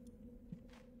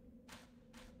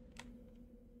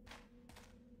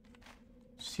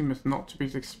 Seemeth not to be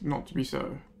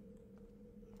so.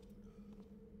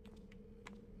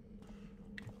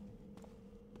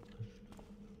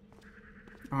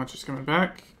 Oh, just coming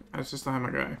back. That's just the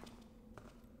hammer guy.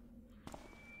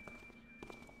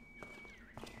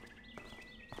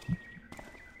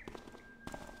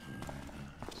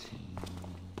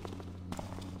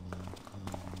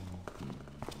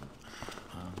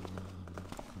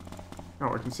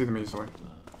 Oh, I can see them easily.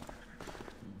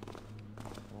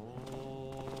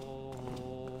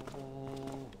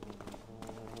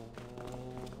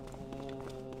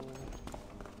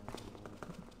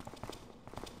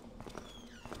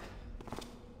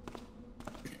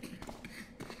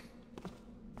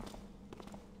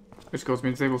 Which of course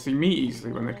means they will see me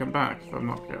easily when they come back, if I'm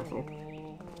not careful.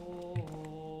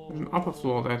 There's an upper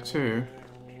floor there too.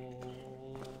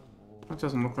 That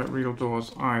doesn't look like real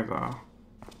doors either.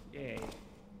 Yay.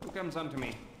 Who comes unto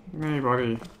me?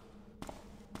 Anybody.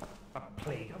 A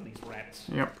plague on these rats.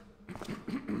 Yep.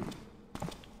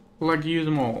 Like use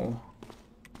them all.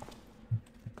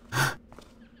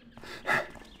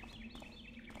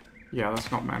 Yeah, that's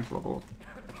not mantleable.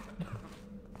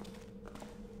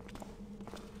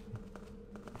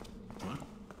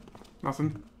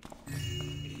 Nothing. Aid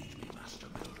me, Master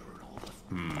Builder, and all the...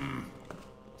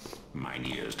 Mine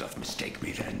ears doth mistake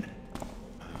me then.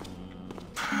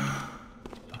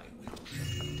 Thy will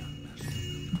shall be done, Master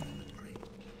Builder, in the great.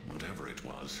 Whatever it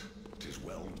was, 'tis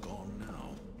well gone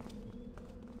now.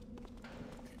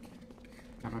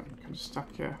 Damn it, I'm kind of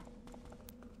stuck here.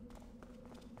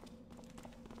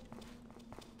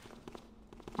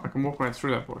 I can walk right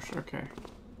through that bush, okay.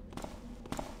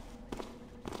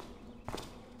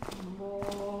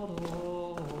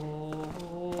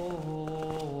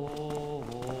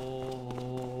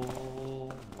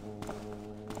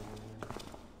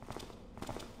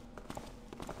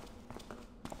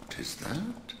 Tis that?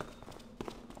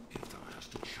 If thou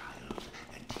hast a child,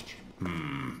 and teach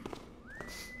him...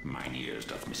 Mine ears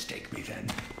doth mistake me then.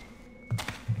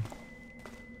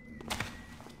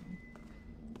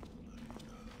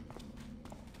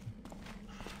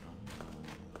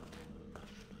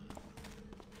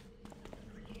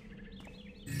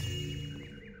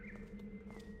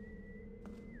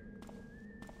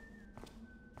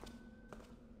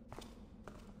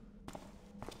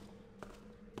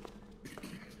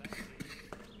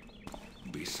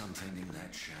 Be something in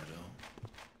that shadow.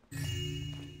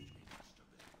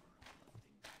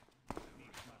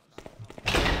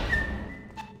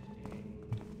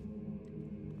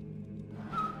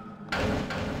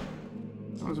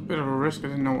 That was a bit of a risk, I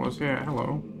didn't know what was here.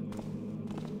 Hello.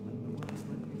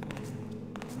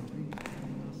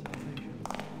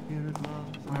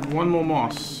 I have one more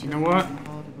moss. You know what?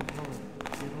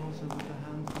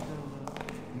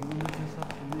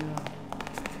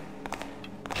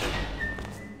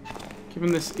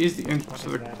 Given this is the entrance to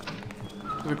the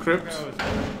crypt.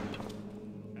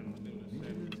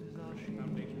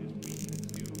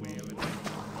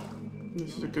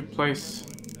 This is a good place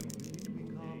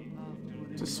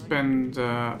to spend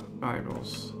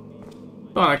valuables.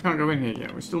 But I can't go in here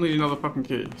yet. We still need another fucking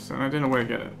key, so I don't know where to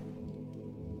get it.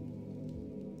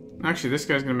 Actually, this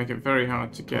guy's gonna make it very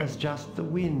hard to get It's just the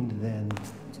wind then.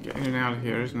 in and out of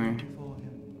here, isn't he? Before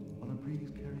him, on a breeze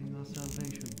carrying our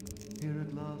salvation. Here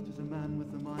at last is a man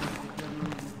with the mind of the general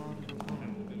and the heart of the prophet,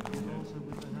 and also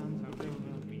with the hands of the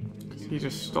builder. He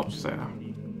just stops there.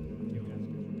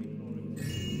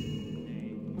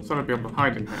 I thought I'd be able to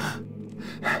hide in here.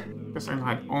 Guess I can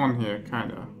hide on here,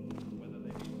 kinda.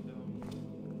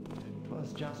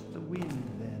 'Twas just the wind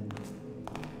then.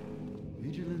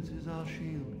 Vigilance is our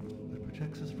shield that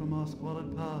protects us from our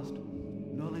squalid past.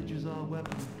 Knowledge is our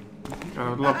weapon. God, I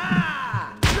would love.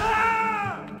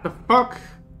 The fuck?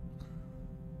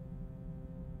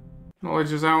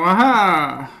 Knowledge is our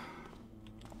aha!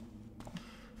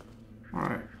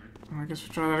 Alright, I guess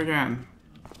we'll try that again.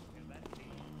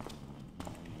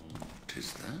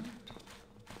 Tis that?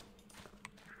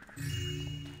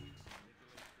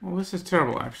 Well, this is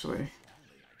terrible, actually.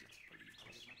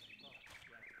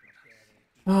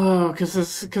 Oh,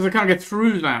 because I can't get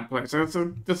through that place. That's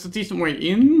a decent way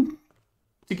in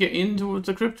to get in towards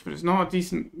the crypt, but it's not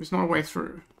a way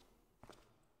through.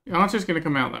 The archer's gonna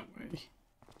come out that way.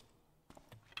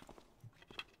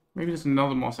 Maybe there's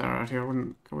another moss arrow out here. I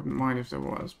wouldn't mind if there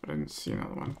was, but I didn't see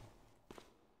another one.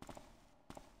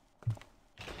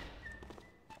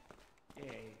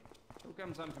 Yay. Who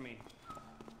comes unto me?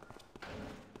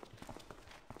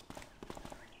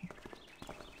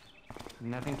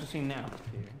 Nothing to see now,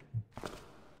 dear.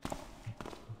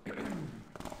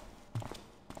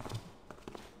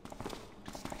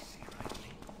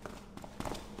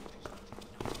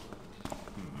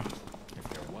 If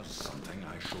there was something,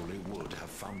 I surely would have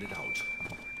found it out.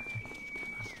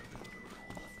 Master Builder,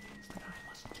 all the things that I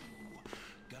must do.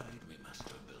 Guide me,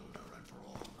 Master Builder, and for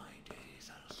all my days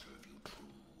I'll serve you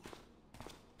true.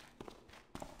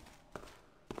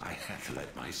 I have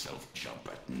let myself jump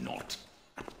at naught.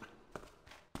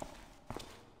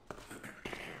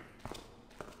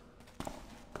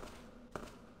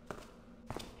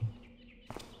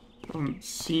 Doesn't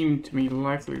seem to me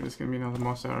likely there's gonna be another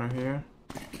moss arrow here.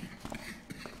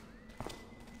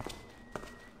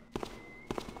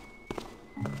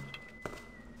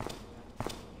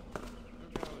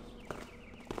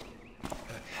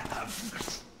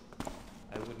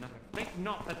 I would not have. Think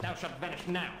not that thou shalt vanish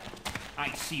now.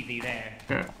 I see thee there.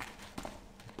 Okay.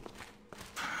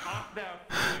 Art thou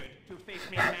feared to face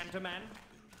me man to man?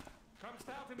 Comest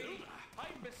thou to me?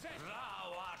 I'm beset.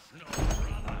 Thou art no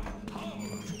brother.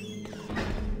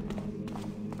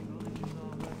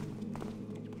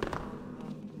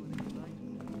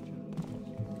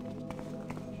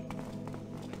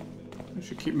 I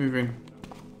should keep moving.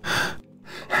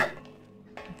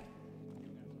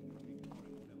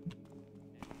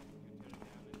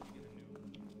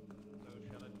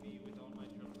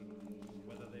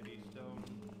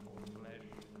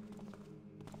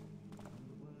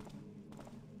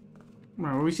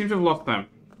 Well, we seem to have lost them.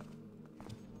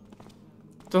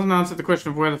 Doesn't answer the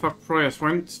question of where the fuck Proyas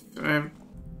went.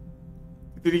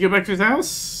 Did he go back to his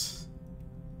house?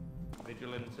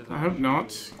 I hope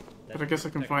not. But I guess I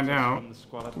can find out.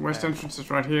 The west entrance is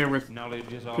right here with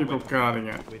people guarding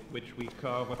it. With which we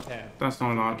carve a path. That's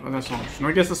not an option.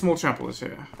 I guess the small chapel is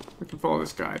here. We can follow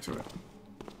this guy to it.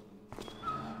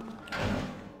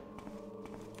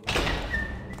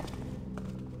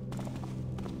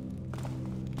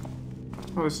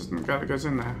 Oh, this isn't the guy that goes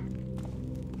in there.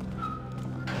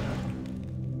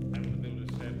 As the builder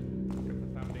said, if the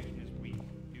foundation is weak,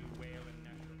 do wail and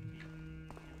natural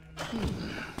heat.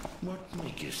 What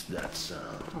makest that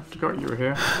sound? I forgot you were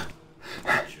here.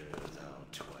 Sure thou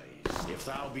twice. If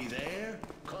thou be there,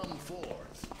 come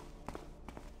forth.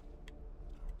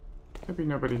 There'll be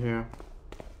nobody here.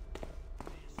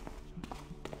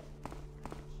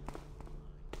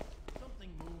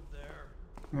 Something moved there.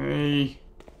 Hey.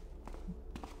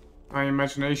 My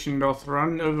imagination doth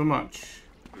run overmuch.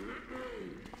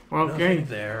 Well, okay. Nothing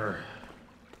there.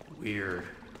 Weird.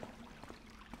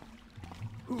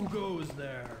 Who goes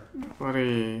there?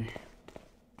 Buddy.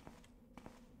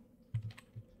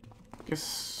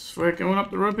 Guess we're going up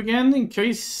the rope again in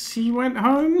case he went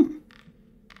home.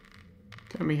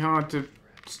 Gonna be hard to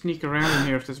sneak around in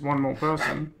here if there's one more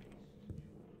person.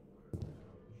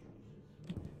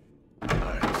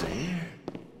 Art there?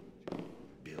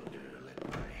 Builder, let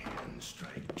my hand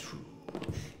strike true.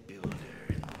 Builder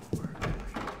in the work.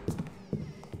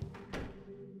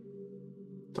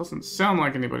 Doesn't sound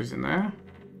like anybody's in there.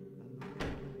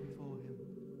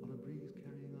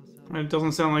 And it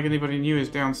doesn't sound like anybody new is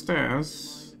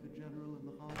downstairs.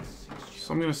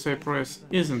 So I'm going to say Proyas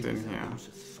isn't in here.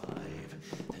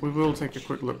 But we will take a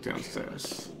quick look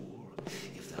downstairs.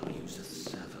 If thou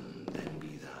usest 7, then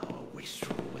be thou a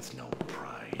wastrel with no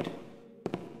pride.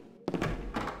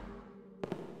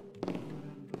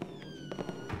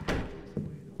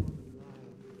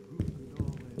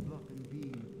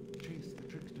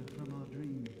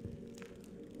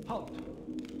 Halt!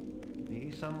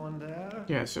 See someone there?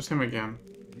 Yeah, it's just him again.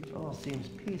 It all seems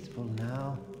peaceful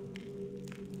now.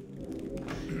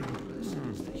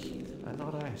 I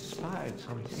thought I spied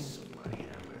something.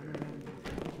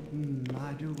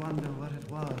 I do wonder what it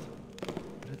was,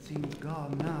 but it seems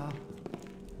gone now.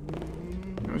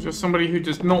 It was just somebody who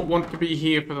does not want to be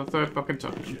here for the third fucking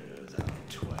time.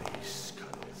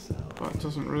 But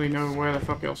doesn't really know where the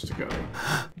fuck else to go.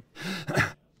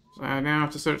 So I now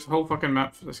have to search the whole fucking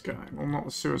map for this guy. Well, not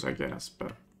the sewers, I guess,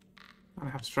 but I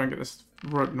have to try and get this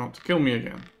rope not to kill me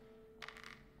again.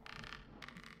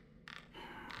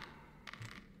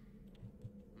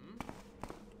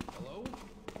 Hello?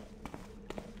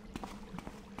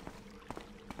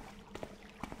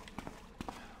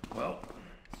 Well,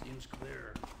 seems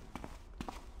clear.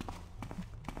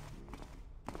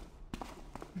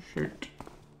 Shoot.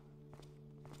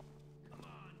 Come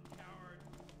on, coward.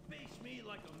 Face me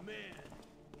like a man.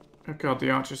 Oh god, the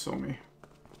archer saw me.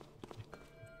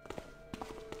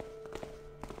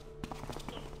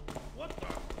 What the?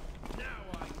 Now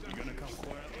I got you. Gonna come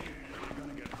quietly? You're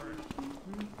gonna get hurt.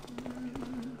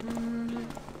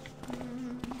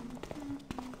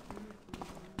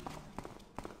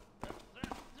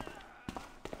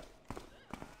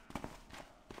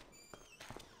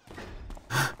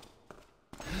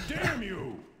 Damn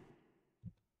you!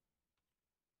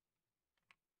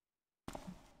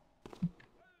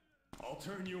 I'll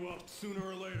turn you up sooner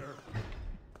or later.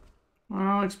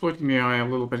 Well, exploiting the eye a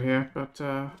little bit here, but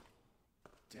Damn.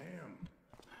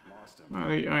 Lost him.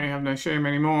 I have no shame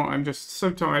anymore. I'm just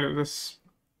so tired of this.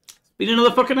 It's been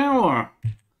another fucking hour!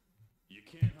 You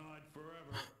can't hide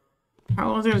forever. How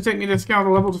long is it going to take me to scout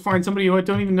the level to find somebody who I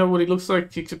don't even know what he looks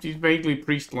like, except he's vaguely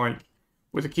priest-like,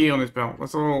 with a key on his belt?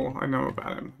 That's all I know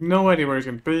about him. No idea where he's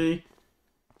going to be.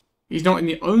 He's not in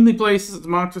the only places that's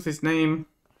marked with his name.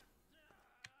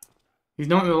 He's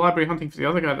not in the library hunting for the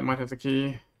other guy that might have the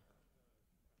key.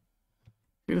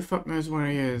 Who the fuck knows where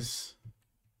he is?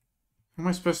 How am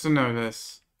I supposed to know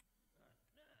this?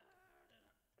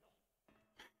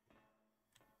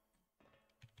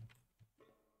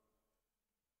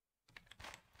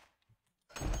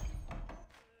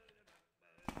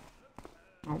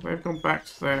 Oh, they've gone back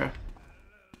to their...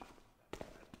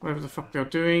 whatever the fuck they're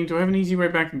doing. Do I have an easy way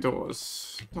back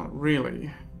indoors? Not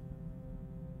really.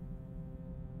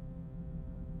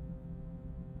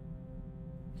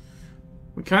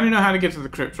 We kind of know how to get to the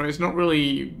crypt, right? It's not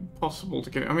really possible to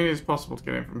get... I mean, it's possible to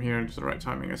get in from here into the right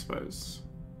timing, I suppose.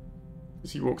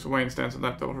 As he walks away and stands at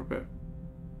that door for a bit.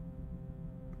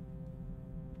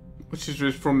 Which is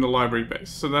just from the library base,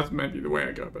 so that's maybe the way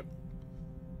I go, but...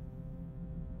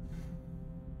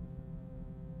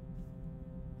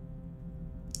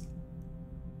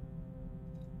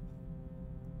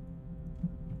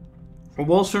 Well,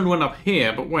 Wallstone went up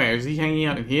here, but where? Is he hanging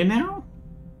out in here now?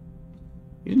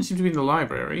 He didn't seem to be in the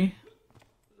library.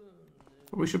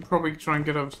 But we should probably try and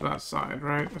get over to that side,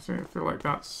 right? I feel like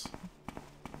that's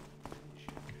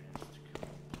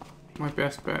my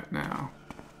best bet now.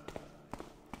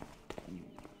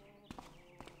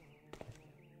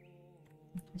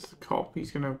 It's the cop. He's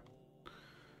gonna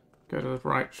go to the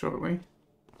right shortly.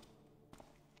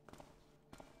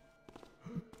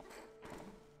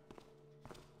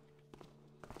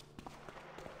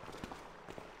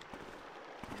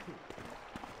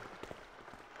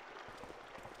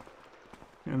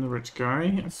 And the rich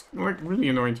guy. It's like really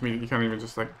annoying to me that you can't even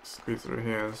just like squeeze through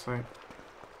here. It's like...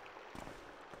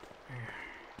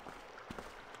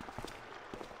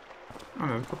 Oh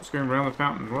no, the cop's going around the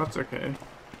fountain. Well, that's okay.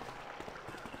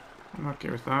 I'm okay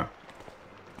with that.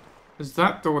 There's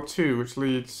that door too, which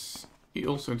leads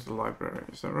also into the library.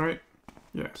 Is that right?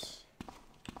 Yes.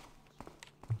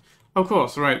 Of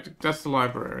course, right. That's the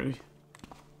library.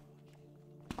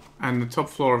 And the top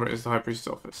floor of it is the High Priest's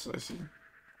office. I see.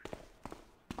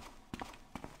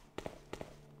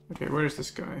 Okay, where is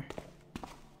this guy?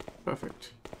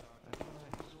 Perfect.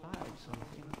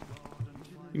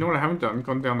 You know what I haven't done?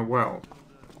 Gone down the well.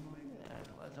 It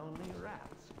was only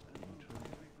rats.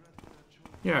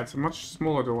 Yeah, it's a much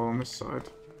smaller door on this side.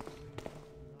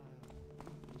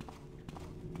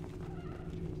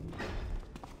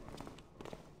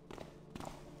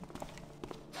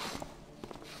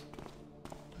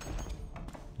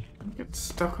 Get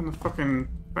stuck on the fucking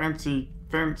fancy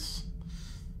fence.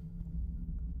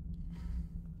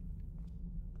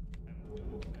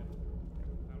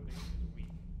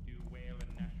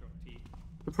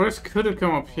 The priest could have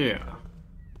come up here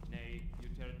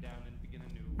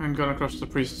and gone across the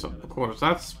priest's quarters.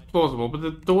 That's plausible, but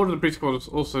the door to the priest's quarters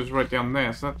also is right down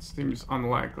there, so that seems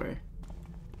unlikely.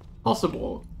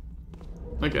 Possible.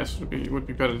 I guess would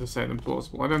be better to say than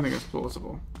plausible. I don't think it's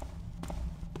plausible.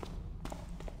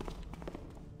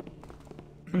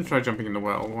 I'm gonna try jumping in the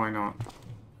well. Why not?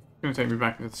 It's gonna take me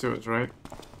back into the sewers, right?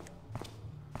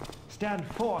 Stand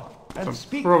forth and So I'm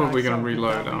speak probably thyself gonna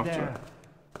reload if thou be after. there.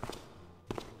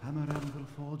 Hammer anvil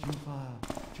forge in fire,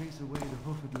 chase away the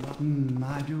hoofed love.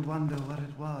 I do wonder what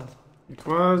it was. It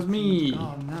was me. He's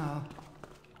gone now.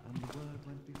 And the word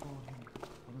went before him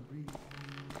on a breeze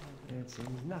carrying It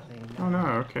seems nothing. Oh no,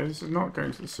 okay, this is not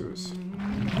going to the sewers.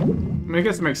 I mean, I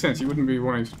guess it makes sense. You wouldn't be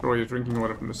wanting to draw your drinking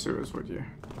water from the sewers, would you?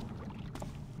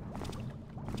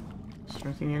 Is there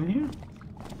anything in here?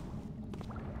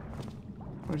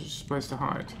 Or is it just a place to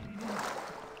hide?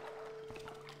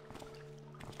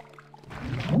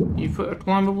 You put a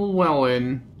climbable well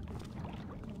in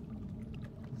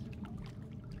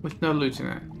with no loot in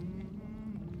it.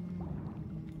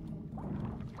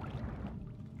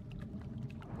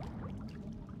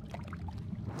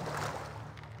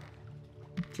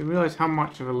 Do you realise how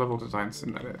much of a level design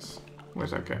sin that is?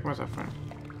 Where's that guy? Where's that friend?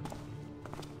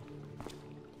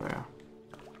 There.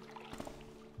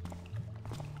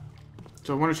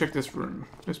 So I want to check this room,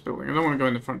 this building. I don't want to go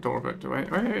in the front door of it, do I?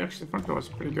 Oh, yeah, actually, the front door is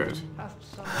pretty good. Hath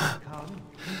someone come?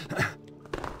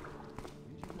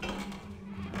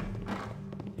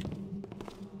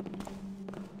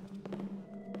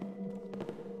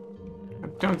 I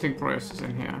don't think Boreas is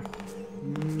in here.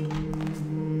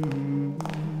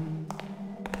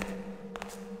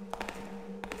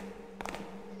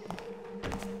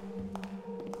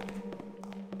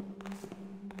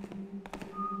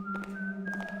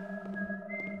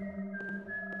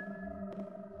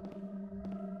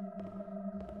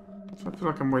 So I feel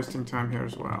like I'm wasting time here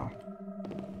as well.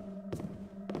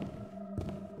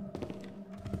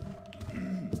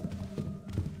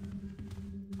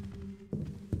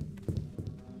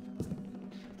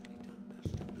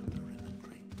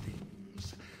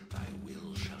 Thy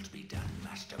will shalt be done,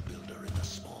 Master Builder, in the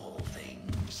small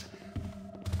things.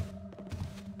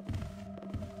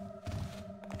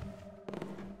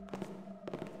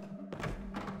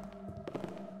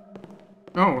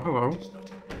 Oh, hello.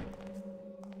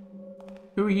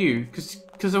 Who are you?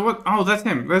 Because of what? Oh, that's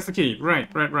him. That's the key.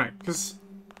 Right. Because,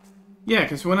 yeah,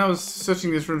 because when I was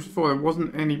searching these rooms before, there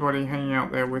wasn't anybody hanging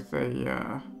out there with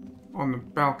a, on the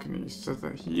balcony, so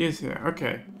that he is here.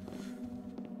 Okay.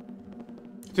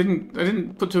 I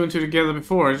didn't put two and two together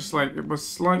before. It's just like, it was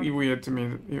slightly weird to me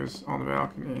that he was on the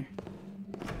balcony.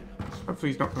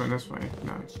 Hopefully he's not coming this way.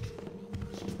 No.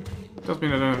 Does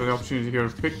mean I don't have the opportunity to go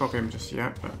pickpocket him just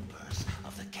yet, but...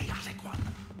 Of the chaotic one,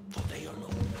 for they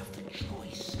alone have the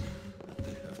choice, and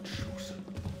they have chosen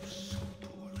so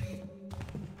poorly.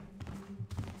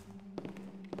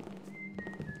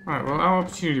 Alright, well, our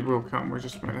opportunity will come. We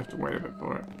just might have to wait a bit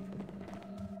for it.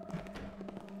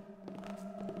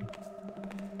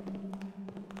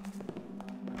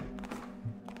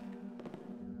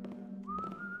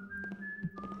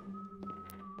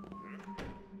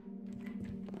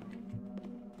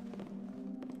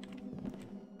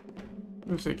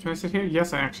 Let's see, can I sit here?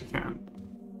 Yes, I actually can.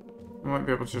 I might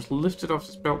be able to just lift it off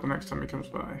his belt the next time he comes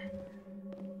by.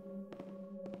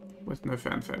 With no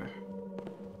fanfare.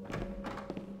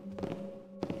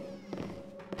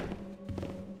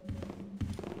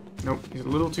 Nope, he's a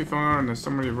little too far and there's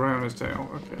somebody right on his tail.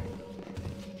 Okay.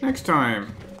 Next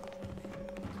time!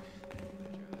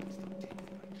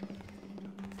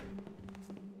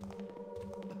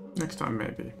 Next time,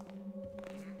 maybe.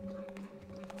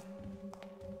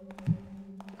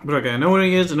 But okay, I know where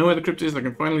he is, I know where the crypt is, I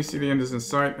can finally see the end is in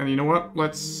sight, and you know what?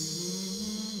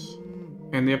 Let's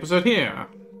end the episode here.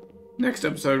 Next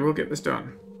episode, we'll get this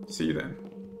done. See you then.